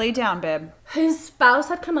 All right, lay down, babe. His spouse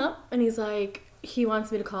had come up and he's like, he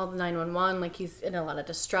wants me to call the 911. Like he's in a lot of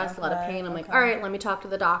distress, a lot of pain. I'm like, all right, let me talk to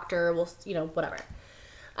the doctor. We'll, whatever.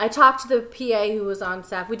 I talked to the PA who was on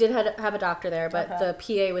staff. We did have a doctor there, but the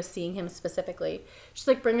PA was seeing him specifically. She's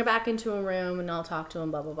like, bring him back into a room and I'll talk to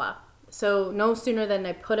him, blah, blah, blah. So no sooner than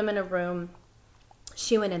I put him in a room,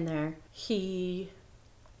 she went in there. He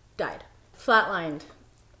died. Flatlined.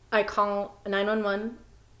 I call 911.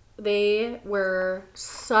 They were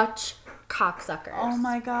such cocksuckers. Oh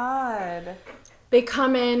my God. They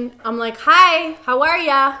come in. I'm like, hi, how are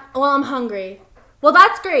ya? Well, I'm hungry. Well,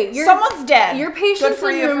 that's great. Someone's dead. Your patient's Good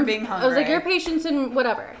for you room. for being hungry. I was like, your patient's in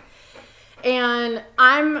whatever. And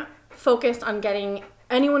I'm focused on getting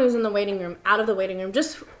anyone who's in the waiting room out of the waiting room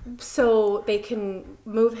just so they can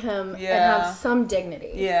move him and have some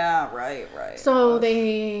dignity. Yeah, right. So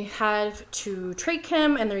they had to trach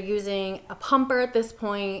him and they're using a pumper at this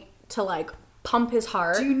point to like pump his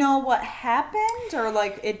heart. Do you know what happened? Or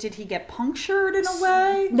like, did he get punctured in a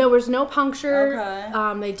way? There was no puncture.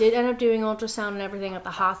 Okay. They did end up doing ultrasound and everything at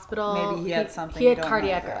the hospital. Maybe he had something. He had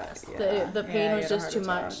cardiac arrest. The pain was just too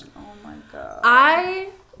much. Oh my God. I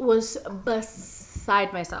was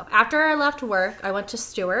beside myself. After I left work, I went to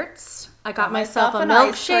Stewart's. I got myself a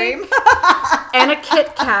milkshake and a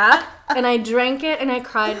Kit Kat, and I drank it and I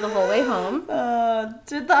cried the whole way home.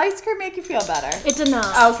 Did the ice cream make you feel better? It did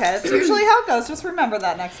not. Okay, that's usually how it goes. Just remember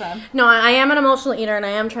that next time. No, I am an emotional eater, and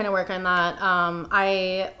I am trying to work on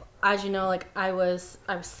that. As you know, like I was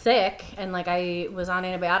sick, and like I was on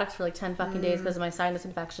antibiotics for like 10 fucking days because of my sinus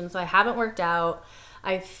infection. So I haven't worked out.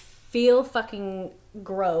 I feel fucking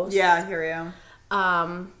gross. Yeah, I hear you.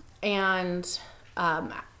 And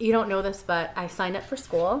you don't know this, but I signed up for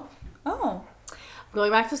school. Oh. I'm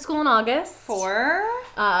going back to school in August. For?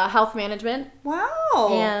 Health management. Wow.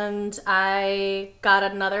 And I got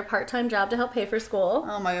another part-time job to help pay for school.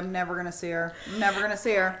 Oh my, I'm never going to see her. I've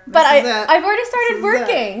already started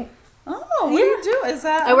working. Oh, what do you do? Is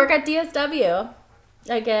that? I work at DSW.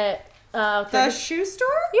 I get... the shoe store?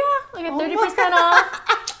 Yeah, I get 30%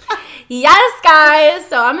 off. Yes, guys.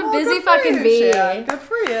 So I'm a busy fucking bee. Yeah, good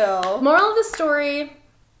for you. Moral of the story: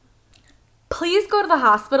 please go to the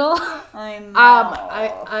hospital. I know.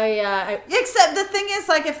 I except the thing is,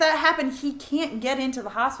 like, if that happened, he can't get into the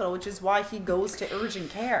hospital, which is why he goes to urgent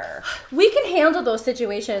care. We can handle those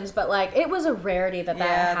situations, but like, it was a rarity that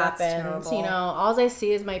happened. That's terrible. You know, all I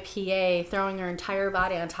see is my PA throwing her entire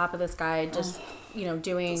body on top of this guy, just.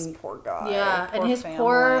 Doing... This poor guy. Yeah, poor and his family.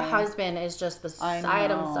 Poor husband is just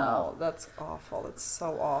beside himself. That's awful. It's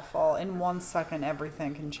so awful. In 1 second,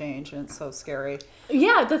 everything can change, and it's so scary.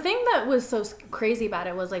 Yeah, the thing that was so crazy about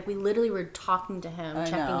it was, like, we literally were talking to him,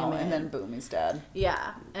 checking him in. And then boom, he's dead.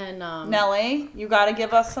 Yeah, and... Nelly, you gotta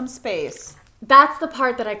give us some space. That's the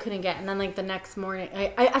part that I couldn't get. And then, like, the next morning,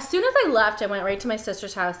 I as soon as I left, I went right to my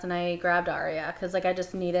sister's house and I grabbed Aria because, like, I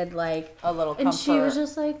just needed, like... a little comfort. And she was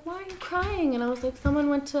just like, why are you crying? And I was like,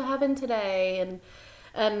 someone went to heaven today.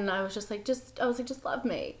 And I was just like, just love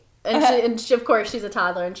me. And she, of course, she's a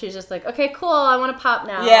toddler, and she's just like, okay, cool, I want to pop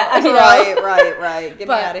now. Yeah, right. Get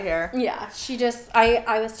me out of here. Yeah, she just,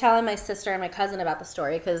 I was telling my sister and my cousin about the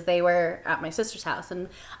story because they were at my sister's house, and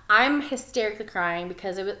I'm hysterically crying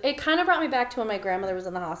because it kind of brought me back to when my grandmother was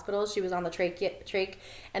in the hospital. She was on the trach,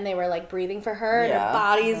 and they were, like, breathing for her, and her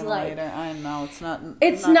body's, like... I know,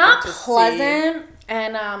 it's not pleasant,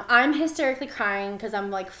 and I'm hysterically crying because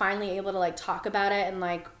I'm, like, finally able to, like, talk about it and,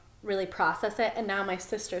 like, really process it, and now my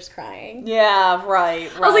sister's crying. Yeah,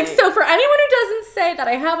 right. I was like, so for anyone who doesn't say that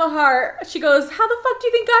I have a heart, she goes, how the fuck do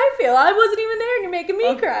you think I feel? I wasn't even there and you're making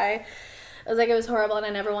me cry. I was like, it was horrible, and I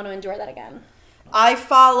never want to endure that again. I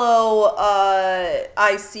follow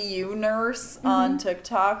ICU nurse on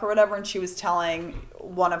TikTok or whatever, and she was telling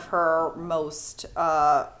one of her most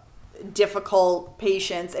difficult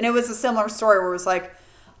patients, and it was a similar story where it was like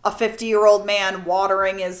a 50-year-old man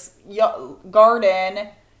watering his garden,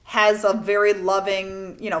 has a very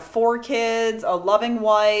loving, 4 kids, a loving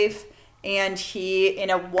wife, and he, in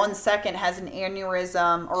a 1 second, has an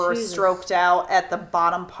aneurysm or stroked out at the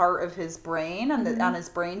bottom part of his brain, on his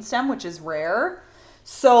brainstem, which is rare.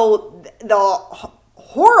 So the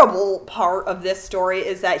horrible part of this story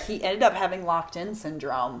is that he ended up having locked-in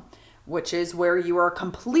syndrome, which is where you are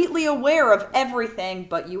completely aware of everything,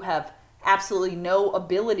 but you have absolutely no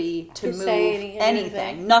ability to move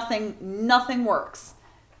anything. Nothing works,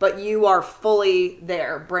 but you are fully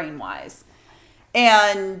there brain-wise.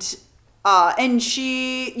 And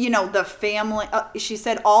she, the family, she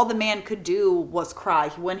said all the man could do was cry.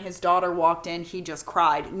 When his daughter walked in, he just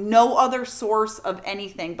cried. No other source of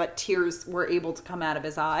anything but tears were able to come out of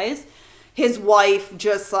his eyes. His wife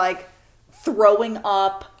just like throwing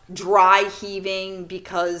up, dry heaving,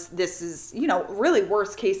 because this is, really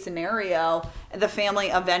worst case scenario. And the family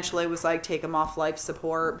eventually was like, take him off life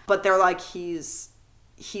support. But they're like, he's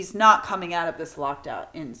not coming out of this locked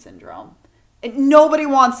in syndrome. And nobody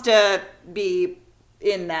wants to be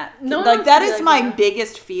in that. That is my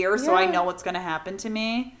biggest fear, so I know what's going to happen to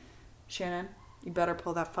me. Shannon, you better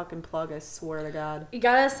pull that fucking plug, I swear to God. You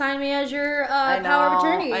gotta assign me as your power of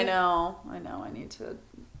attorney. I know. I need to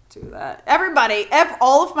do that. Everybody,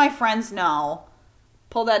 all of my friends know.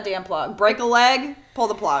 Pull that damn plug. Break a leg, pull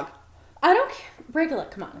the plug. I don't care. Break a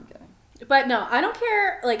leg, come on. I'm kidding. But no, I don't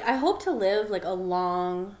care. Like, I hope to live, like, a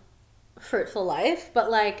long, fruitful life.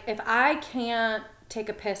 But, like, if I can't take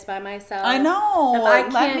a piss by myself. I know. If I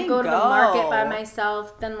can't go to the market by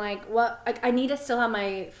myself, then, like, what? I need to still have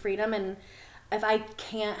my freedom. And if I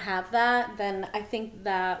can't have that, then I think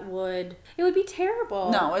it would be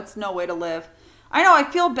terrible. No, it's no way to live. I know, I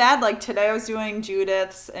feel bad. Like, today I was doing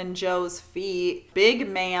Judith's and Joe's feet. Big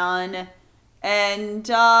man. And,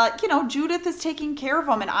 Judith is taking care of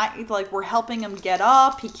him. And we're helping him get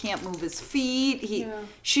up. He can't move his feet.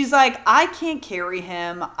 She's like, I can't carry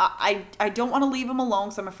him. I don't want to leave him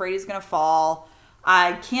alone, so I'm afraid he's going to fall.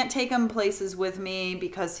 I can't take him places with me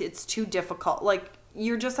because it's too difficult. Like,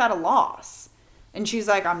 you're just at a loss. And she's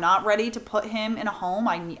like, I'm not ready to put him in a home.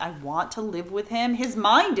 I want to live with him. His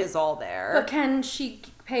mind is all there. But can she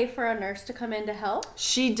pay for a nurse to come in to help?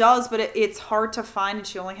 She does, but it's hard to find. And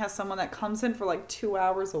she only has someone that comes in for like 2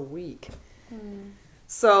 hours a week.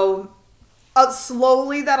 So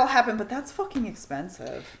slowly that'll happen. But that's fucking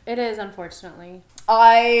expensive. It is, unfortunately.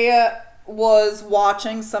 I was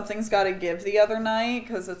watching Something's Gotta Give the other night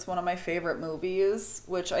because it's one of my favorite movies,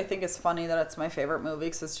 which I think is funny that it's my favorite movie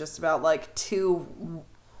because it's just about like 2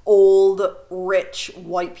 old, rich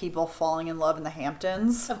white people falling in love in the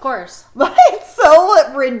Hamptons. Of course. It's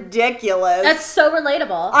so ridiculous. That's so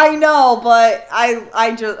relatable. I know, but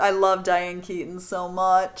I love Diane Keaton so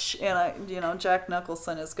much, and Jack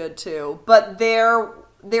Nicholson is good too. But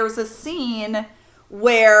there's a scene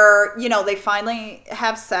where, they finally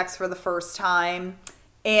have sex for the first time,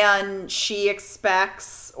 and she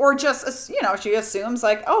expects, or just, she assumes,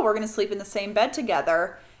 like, oh, we're going to sleep in the same bed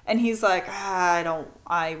together. And he's like, I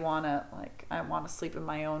want to sleep in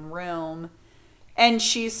my own room. And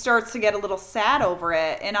she starts to get a little sad over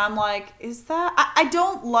it. And I'm like, I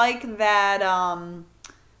don't like that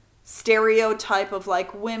stereotype of,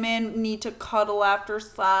 like, women need to cuddle after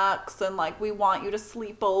sex, and, like, we want you to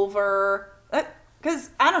sleep over.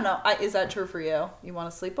 Because, I don't know, is that true for you? You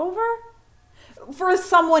want to sleep over? For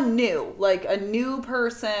someone new, like a new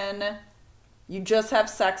person you just have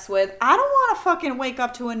sex with, I don't want to fucking wake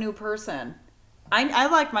up to a new person. I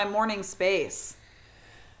like my morning space.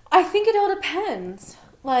 I think it all depends.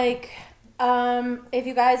 Like, if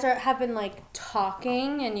you guys have been, like,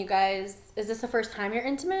 talking, and is this the first time you're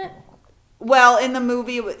intimate? Well, in the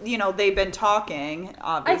movie, they've been talking,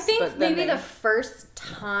 obviously. I think maybe the first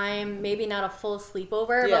time, maybe not a full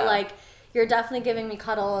sleepover, but, like, you're definitely giving me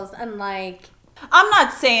cuddles and, like... I'm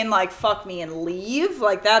not saying, like, fuck me and leave.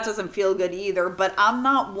 Like, that doesn't feel good either, but I'm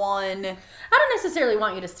not one... I don't necessarily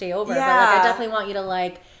want you to stay over, but, like, I definitely want you to,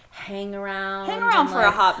 like, hang around for, like, a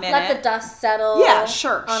hot minute. Let the dust settle. Yeah,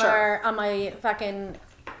 sure. On my fucking...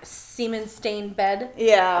 semen-stained bed.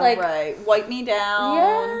 Yeah, like, right. Wipe me down.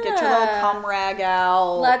 Yeah. Get your little cum rag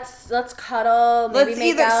out. Let's cuddle. Maybe let's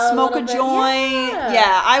either smoke a joint.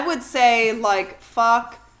 Yeah, I would say, like,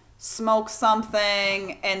 fuck, smoke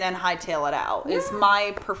something, and then hightail it out. Yeah. Is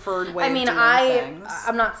my preferred way. I mean,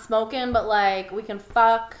 I'm not smoking, but like we can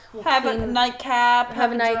fuck. Have a nightcap.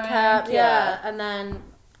 Have a nightcap. Yeah, and then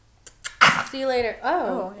see you later.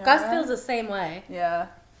 Oh, yeah, Gus feels the same way. Yeah.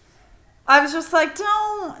 I was just like,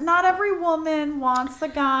 not every woman wants a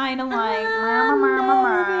guy to like. Every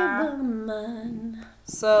woman.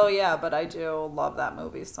 So yeah, but I do love that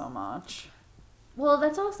movie so much. Well,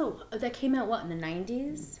 that came out what, in the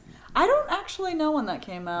 90s? I don't actually know when that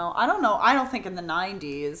came out. I don't know. I don't think in the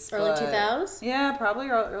 90s. Early 2000s? Yeah, probably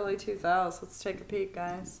early 2000s. Let's take a peek,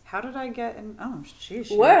 guys. How did I get in? Oh,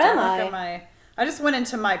 jeez. Where am I? I just went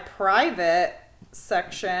into my private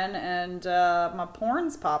section and my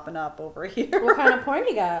porn's popping up over here. What kind of porn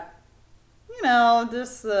you got? You know,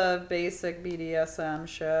 just the basic BDSM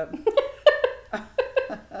shit.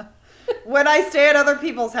 When I stay at other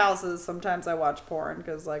people's houses, sometimes I watch porn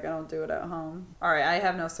because, like, I don't do it at home. All right, I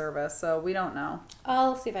have no service, so we don't know.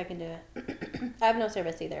 I'll see if I can do it. I have no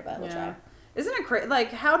service either, but we'll try. Isn't it crazy?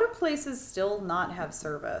 Like, how do places still not have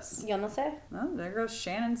service? You want to say? Oh, there goes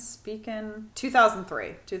Shannon speaking.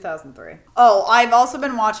 2003. Oh, I've also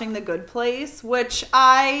been watching The Good Place, which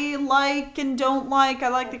I like and don't like. I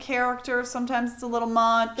like the character. Sometimes it's a little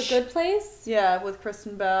much. The Good Place? Yeah, with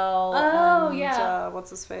Kristen Bell. Oh, yeah.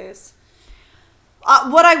 What's his face?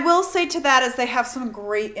 What I will say to that is they have some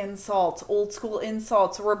great insults, old school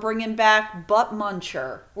insults. We're bringing back butt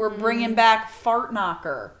muncher. We're bringing back fart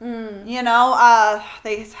knocker. You know,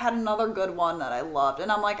 they had another good one that I loved.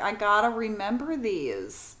 And I'm like, I gotta remember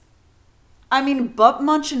these. I mean, butt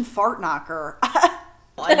munch and fart knocker.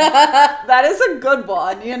 That is a good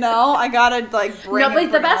one, you know? I gotta, like, bring No,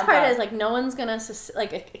 but the best part is, like, no one's gonna,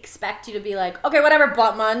 like, expect you to be like, okay, whatever,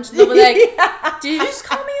 butt munch. They'll be like, did you just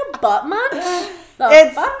call me a butt munch?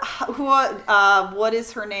 What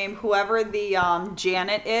is her name? Whoever the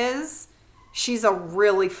Janet is, she's a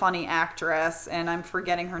really funny actress, and I'm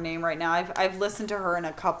forgetting her name right now. I've listened to her in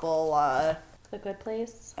a couple. The Good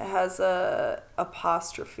Place. It has a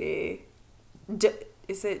apostrophe.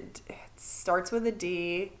 It starts with a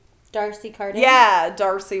D. Darcy Carden. Yeah,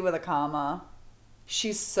 Darcy with a comma.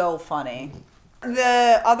 She's so funny.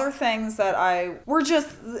 The other things that I was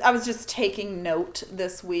just taking note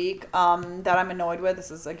this week that I'm annoyed with. This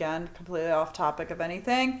is, again, completely off topic of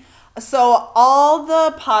anything. So all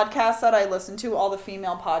the podcasts that I listen to, all the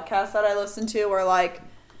female podcasts that I listen to are like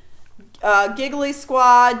Giggly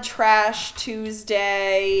Squad, Trash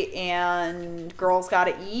Tuesday, and Girls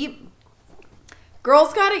Gotta Eat.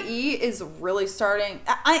 Girls Gotta Eat is really starting.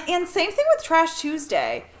 And same thing with Trash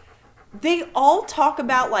Tuesday. They all talk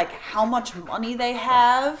about, like, how much money they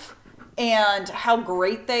have and how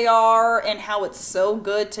great they are and how it's so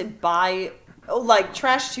good to buy. Like,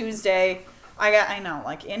 Trash Tuesday, I know,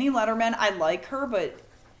 like, Annie Letterman, I like her, but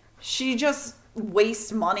she just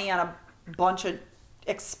wastes money on a bunch of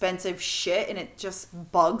expensive shit, and it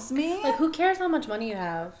just bugs me. Like, who cares how much money you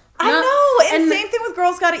have? I know, and same thing with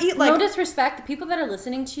Girls Gotta Eat. Like, no disrespect, the people that are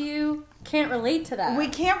listening to you can't relate to that. We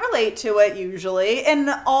can't relate to it usually,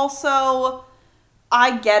 and also,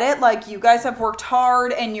 I get it. Like, you guys have worked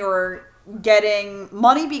hard, and you're getting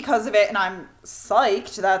money because of it, and I'm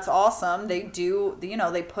psyched. That's awesome. They do, you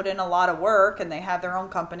know, they put in a lot of work, and they have their own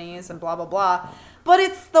companies, and blah blah blah. But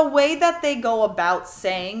it's the way that they go about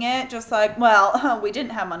saying it, just like, well, we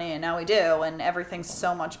didn't have money, and now we do, and everything's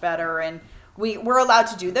so much better, and we're allowed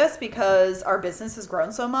to do this because our business has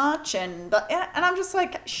grown so much, and I'm just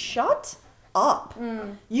like, shut up.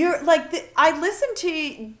 You're like, I listen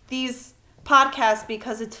to these podcasts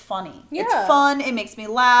because it's funny. Yeah. It's fun. It makes me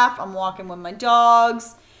laugh. I'm walking with my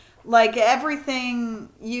dogs. Like, everything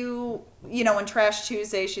you know, in Trash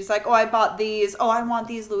Tuesday, she's like, oh, I bought these. Oh, I want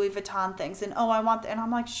these Louis Vuitton things. And, oh, I want... And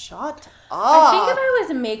I'm like, shut up. I think if I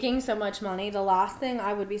was making so much money, the last thing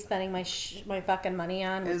I would be spending my fucking money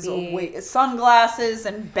on would be... sunglasses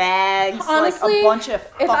and bags. Honestly, like a bunch of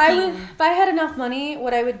fucking... If I had enough money,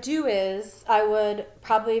 what I would do is I would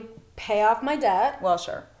probably pay off my debt. Well,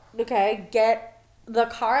 sure. Okay, get the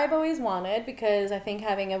car I've always wanted, because I think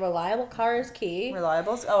having a reliable car is key.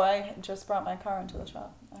 Reliables? Oh, I just brought my car into the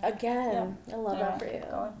shop. Again, yeah. I love that for you.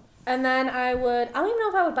 And then I don't even know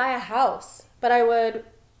if I would buy a house, but I would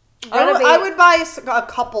renovate. I would buy a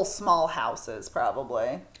couple small houses,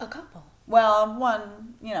 probably. A couple? Well,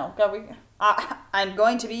 one, you know, I'm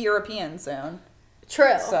going to be European soon.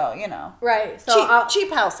 True. So, you know. Right. So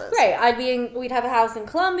cheap houses. Right. We'd have a house in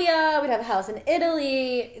Colombia. We'd have a house in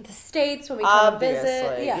Italy, the States when we come and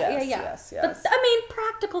visit. Yes. But I mean,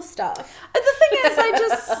 practical stuff. The thing is, I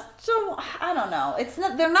just I don't know.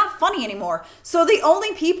 They're not funny anymore. So the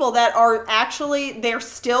only people that are actually, they're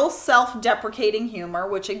still self-deprecating humor,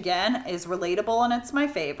 which again is relatable and it's my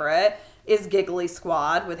favorite, is Giggly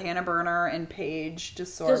Squad with Hannah Berner and Paige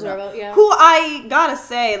DeSorbo. Yeah. Who I gotta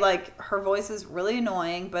say, like, her voice is really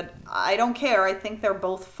annoying, but I don't care. I think they're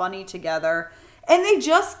both funny together. And they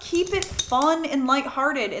just keep it fun and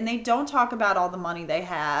lighthearted, and they don't talk about all the money they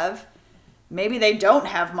have. Maybe they don't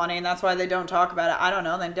have money, and that's why they don't talk about it. I don't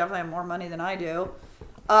know. They definitely have more money than I do.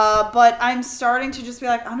 But I'm starting to just be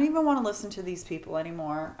like, I don't even want to listen to these people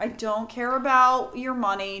anymore. I don't care about your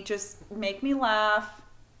money. Just make me laugh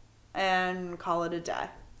and call it a day.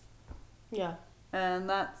 Yeah. And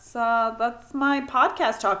that's my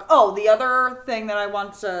podcast talk. Oh, the other thing that I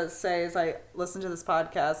want to say is I listened to this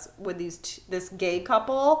podcast with this gay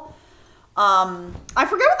couple. I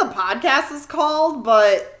forget what the podcast is called,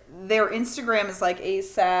 but their Instagram is like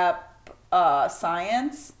ASAP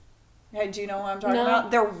Science. Do you know what I'm talking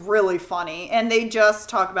about? They're really funny, and they just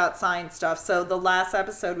talk about science stuff. So the last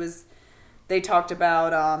episode was, they talked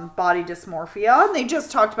about body dysmorphia, and they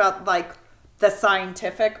just talked about like the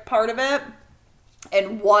scientific part of it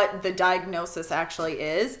and what the diagnosis actually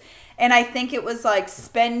is. And I think it was like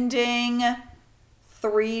spending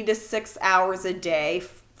 3 to 6 hours a day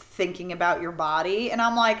thinking about your body. And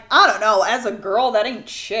I'm like, I don't know, as a girl, that ain't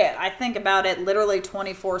shit. I think about it literally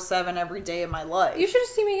 24/7 every day of my life. You should have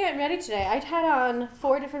seen me getting ready today. I had on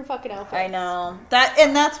 4 different fucking outfits. I know.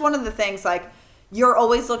 That's one of the things, like, you're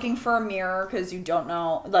always looking for a mirror because you don't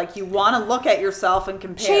know, like, you want to look at yourself and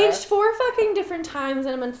compare. Changed 4 fucking different times,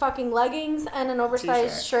 and I'm in fucking leggings and an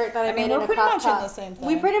oversized shirt that I made in a crop top. We're pretty much in the same thing.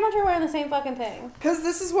 We pretty much are wearing the same fucking thing. Because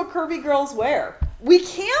this is what curvy girls wear. We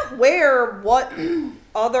can't wear what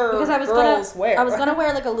other girls wear. I was gonna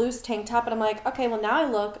wear like a loose tank top, and I'm like, okay, well now I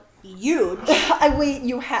look huge.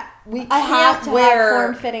 We I have to have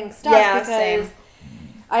form-fitting stuff because same.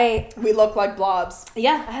 We look like blobs.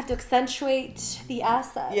 Yeah, I have to accentuate the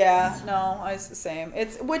assets. Yeah, no, it's the same.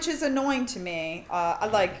 Which is annoying to me. I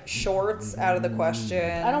like shorts out of the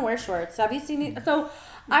question. I don't wear shorts. Have you seen it? So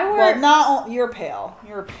I wear. Well, not you're pale.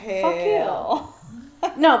 You're pale. Fuck you.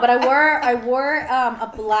 No, but I wore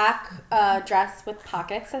a black dress with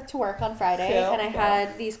pockets to work on Friday, and I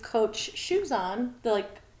had these Coach shoes on, the like,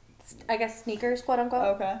 I guess sneakers, quote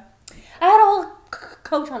unquote. Okay. I had a whole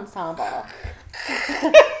Coach ensemble.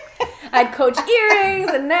 I had Coach earrings,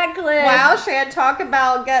 a necklace. Wow, she had talk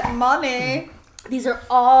about getting money. These are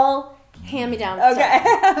all hand-me-down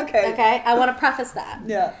stuff. Okay. I want to preface that.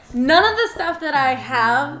 Yeah. None of the stuff that I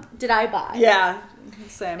have did I buy. Yeah.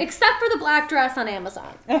 Same. Except for the black dress on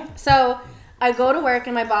Amazon. So I go to work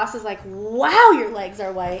and my boss is like, wow, your legs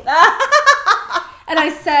are white. And I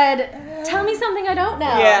said, tell me something I don't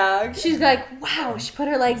know. Yeah. She's like, wow. She put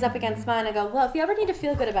her legs up against mine. I go, well, if you ever need to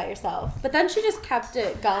feel good about yourself. But then she just kept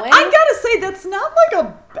it going. I gotta say, that's not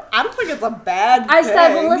like I don't think it's a bad thing. I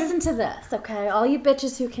said, well, listen to this, okay? All you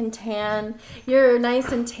bitches who can tan, you're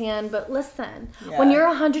nice and tan, but listen. Yeah. When you're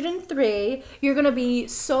 103, you're going to be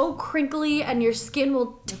so crinkly and your skin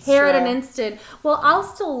will tear at an instant. Well, I'll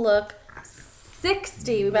still look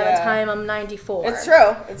 60 by the time I'm 94. It's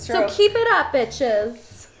true. So keep it up,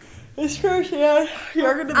 bitches. It's true, yeah.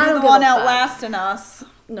 You're going to be the one outlasting us.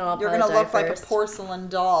 No, you're going to look like a porcelain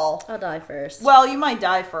doll. I'll die first. Well, you might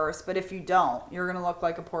die first, but if you don't, you're going to look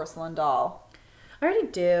like a porcelain doll. I already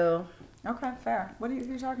do. Okay, fair. Who are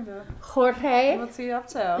you talking to? Jorge. What's he up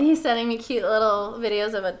to? He's sending me cute little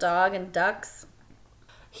videos of a dog and ducks.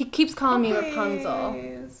 He keeps calling me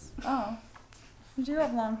Rapunzel. Oh. You do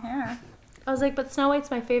have long hair. I was like, but Snow White's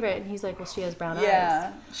my favorite. And he's like, well, she has brown eyes.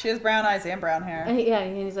 Yeah, she has brown eyes and brown hair. And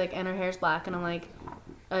and he's like, and her hair's black. And I'm like,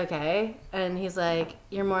 okay. And he's like,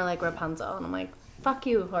 you're more like Rapunzel. And I'm like, fuck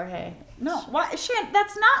you, Jorge. No, why?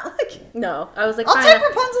 That's not like... No, I was like, I'll take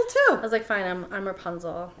Rapunzel too. I was like, fine, I'm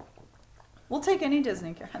Rapunzel. We'll take any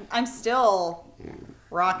Disney character. I'm still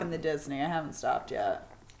rocking the Disney. I haven't stopped yet.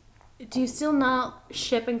 Do you still not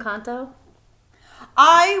ship Encanto?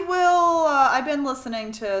 I will. I've been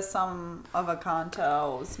listening to some of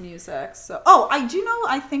Encanto's music. So, I do know.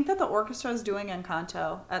 I think that the orchestra is doing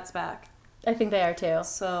Encanto at SPAC. I think they are too.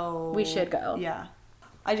 So we should go. Yeah,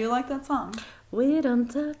 I do like that song. We don't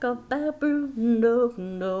talk about Bruno.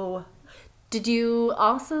 No. Did you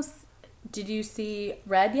see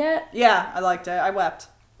Red yet? Yeah, I liked it. I wept.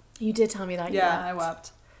 You did tell me that. Yeah, I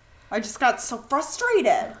wept. I just got so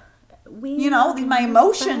frustrated. My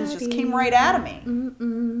emotions just came right out of me.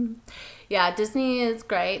 Yeah, Disney is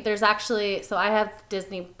great. There's actually, so I have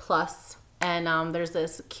Disney Plus, and there's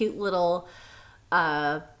this cute little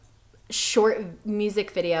short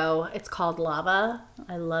music video. It's called Lava.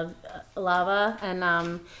 I love Lava,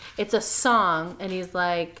 and it's a song, and he's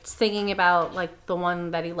like singing about like the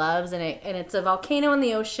one that he loves, and it's a volcano in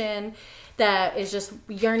the ocean that is just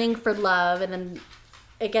yearning for love, and then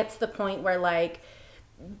it gets to the point where like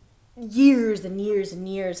years and years and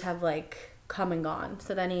years have like come and gone.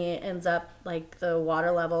 So then he ends up like the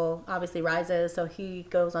water level obviously rises, so he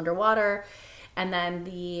goes underwater, and then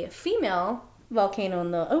the female volcano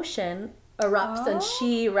in the ocean erupts and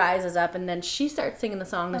she rises up, and then she starts singing the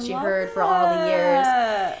song that she heard for all the years,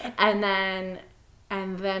 and then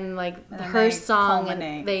like her song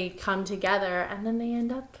and they come together, and then they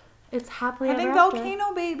end up, it's happily ever having after.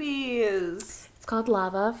 volcano babies. It's called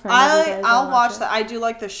Lava. I'll watch that. I do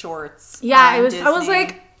like the shorts. Yeah, it was. Disney. I was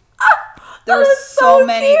like, there's so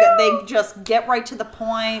many that they just get right to the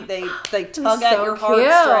point. They tug at your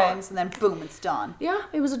heartstrings, and then boom, it's done. Yeah,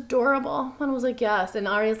 it was adorable. And I was like, yes. And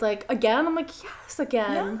Ari's like, again? I'm like, yes,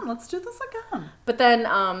 again. Yeah, let's do this again. But then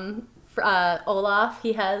Olaf,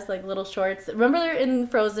 he has like little shorts. Remember they're in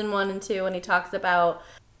Frozen 1 and 2 when he talks about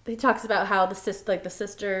how the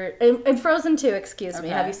sister in Frozen 2, excuse me.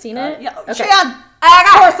 Have you seen it? Yeah. Okay. Of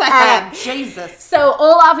course I have. Jesus. So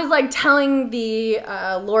Olaf is like telling the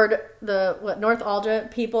North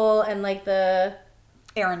Aldra people and like the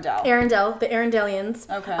Arendelle, the Arendelians,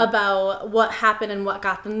 about what happened and what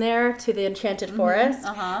got them there to the Enchanted Forest.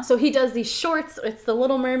 So he does these shorts. It's the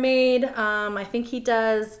Little Mermaid. I think he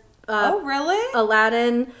does. Oh really?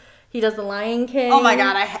 Aladdin. He does the Lion King. Oh my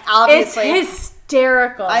God! It's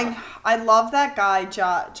hysterical. I love that guy,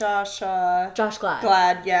 Josh Glad.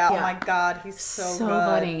 Glad, yeah. Oh my God, he's so good.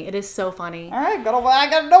 Funny. It is so funny. All right, I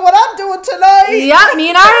gotta know what I'm doing tonight. Yeah, me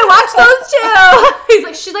and Ari watch those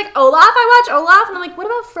too. She's like, Olaf. I watch Olaf, and I'm like, what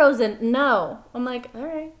about Frozen? No. I'm like, all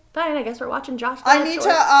right, fine. I guess we're watching Josh Glad. I need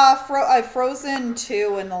to. Frozen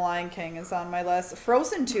 2 and The Lion King is on my list.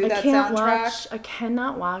 Frozen 2, that soundtrack. I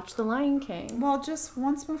cannot watch The Lion King. Well, just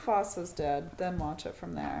once Mufasa's dead, then watch it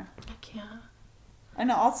from there. I can't. I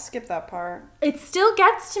know, I'll skip that part. It still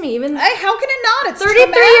gets to me, even. Hey, how can it not? It's 33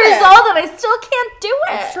 years old and I still can't do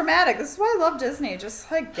it. It's traumatic. This is why I love Disney. It just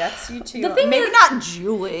like gets you to. The thing maybe is, not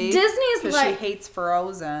Julie. Disney's because like, she hates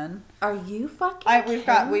Frozen. Are you fucking? We've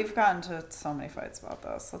gotten to so many fights about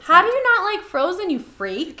this. How do you not like Frozen, you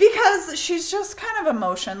freak? Because she's just kind of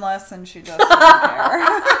emotionless and she just doesn't care.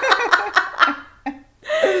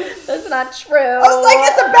 That's not true. I was like,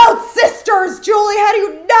 it's about sisters, Julie. How do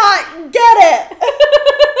you not get it?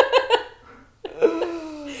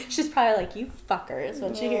 She's probably like, you fuckers,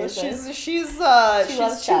 when she hears this. She's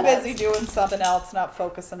too busy doing something else, not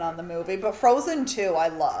focusing on the movie. But Frozen 2, I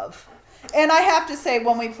love. And I have to say,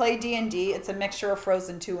 when we play D&D, it's a mixture of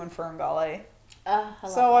Frozen 2 and Ferngully.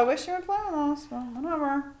 I wish you would play with us, but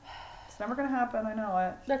whatever. It's never gonna happen, I know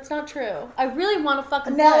it. That's not true. I really want to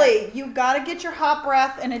fucking Nelly, you gotta get your hot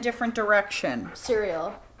breath in a different direction.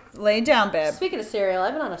 Cereal. Lay down, babe. Speaking of cereal,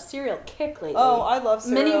 I've been on a cereal kick lately. Oh, I love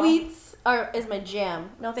cereal. Mini Wheats is my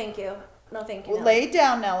jam. No, thank you. No, thank you. Lay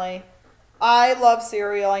down, Nelly. I love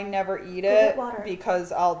cereal. I never eat it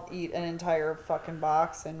because I'll eat an entire fucking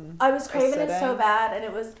box and I was craving it so bad, and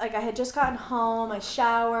it was like I had just gotten home, I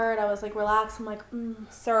showered, I was like relaxed, I'm like,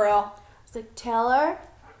 cereal. I was like, Taylor,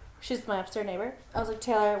 she's my upstairs neighbor. I was like,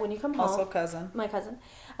 Taylor, when you come home, also cousin, my cousin.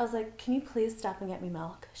 I was like, can you please stop and get me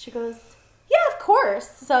milk? She goes, yeah, of course.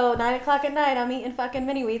 So 9:00 at night, I'm eating fucking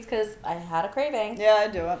Mini Wheats because I had a craving. Yeah, I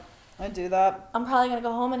do it. I do that. I'm probably gonna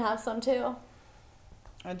go home and have some too.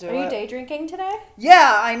 I do. Are you day drinking today?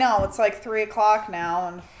 Yeah, I know. It's like 3:00 now,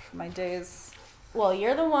 and my day's. Well,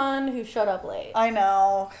 you're the one who showed up late. I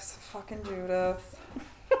know, because of fucking Judith.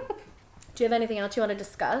 Do you have anything else you want to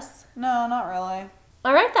discuss? No, not really.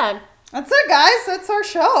 All right then. That's it, guys. That's our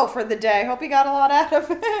show for the day. Hope you got a lot out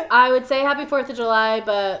of it. I would say happy 4th of July,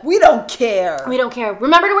 but we don't care. We don't care.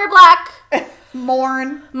 Remember to wear black.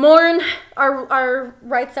 Mourn our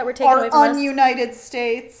rights that were taken away from us. Our ununited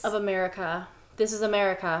states of America. This is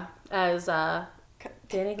America, as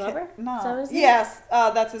Danny Glover? No. Is that his name? Yes,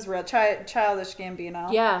 that's his real Childish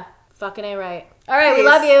Gambino. Yeah, fucking A right. All right, we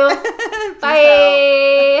love you.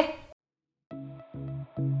 Bye.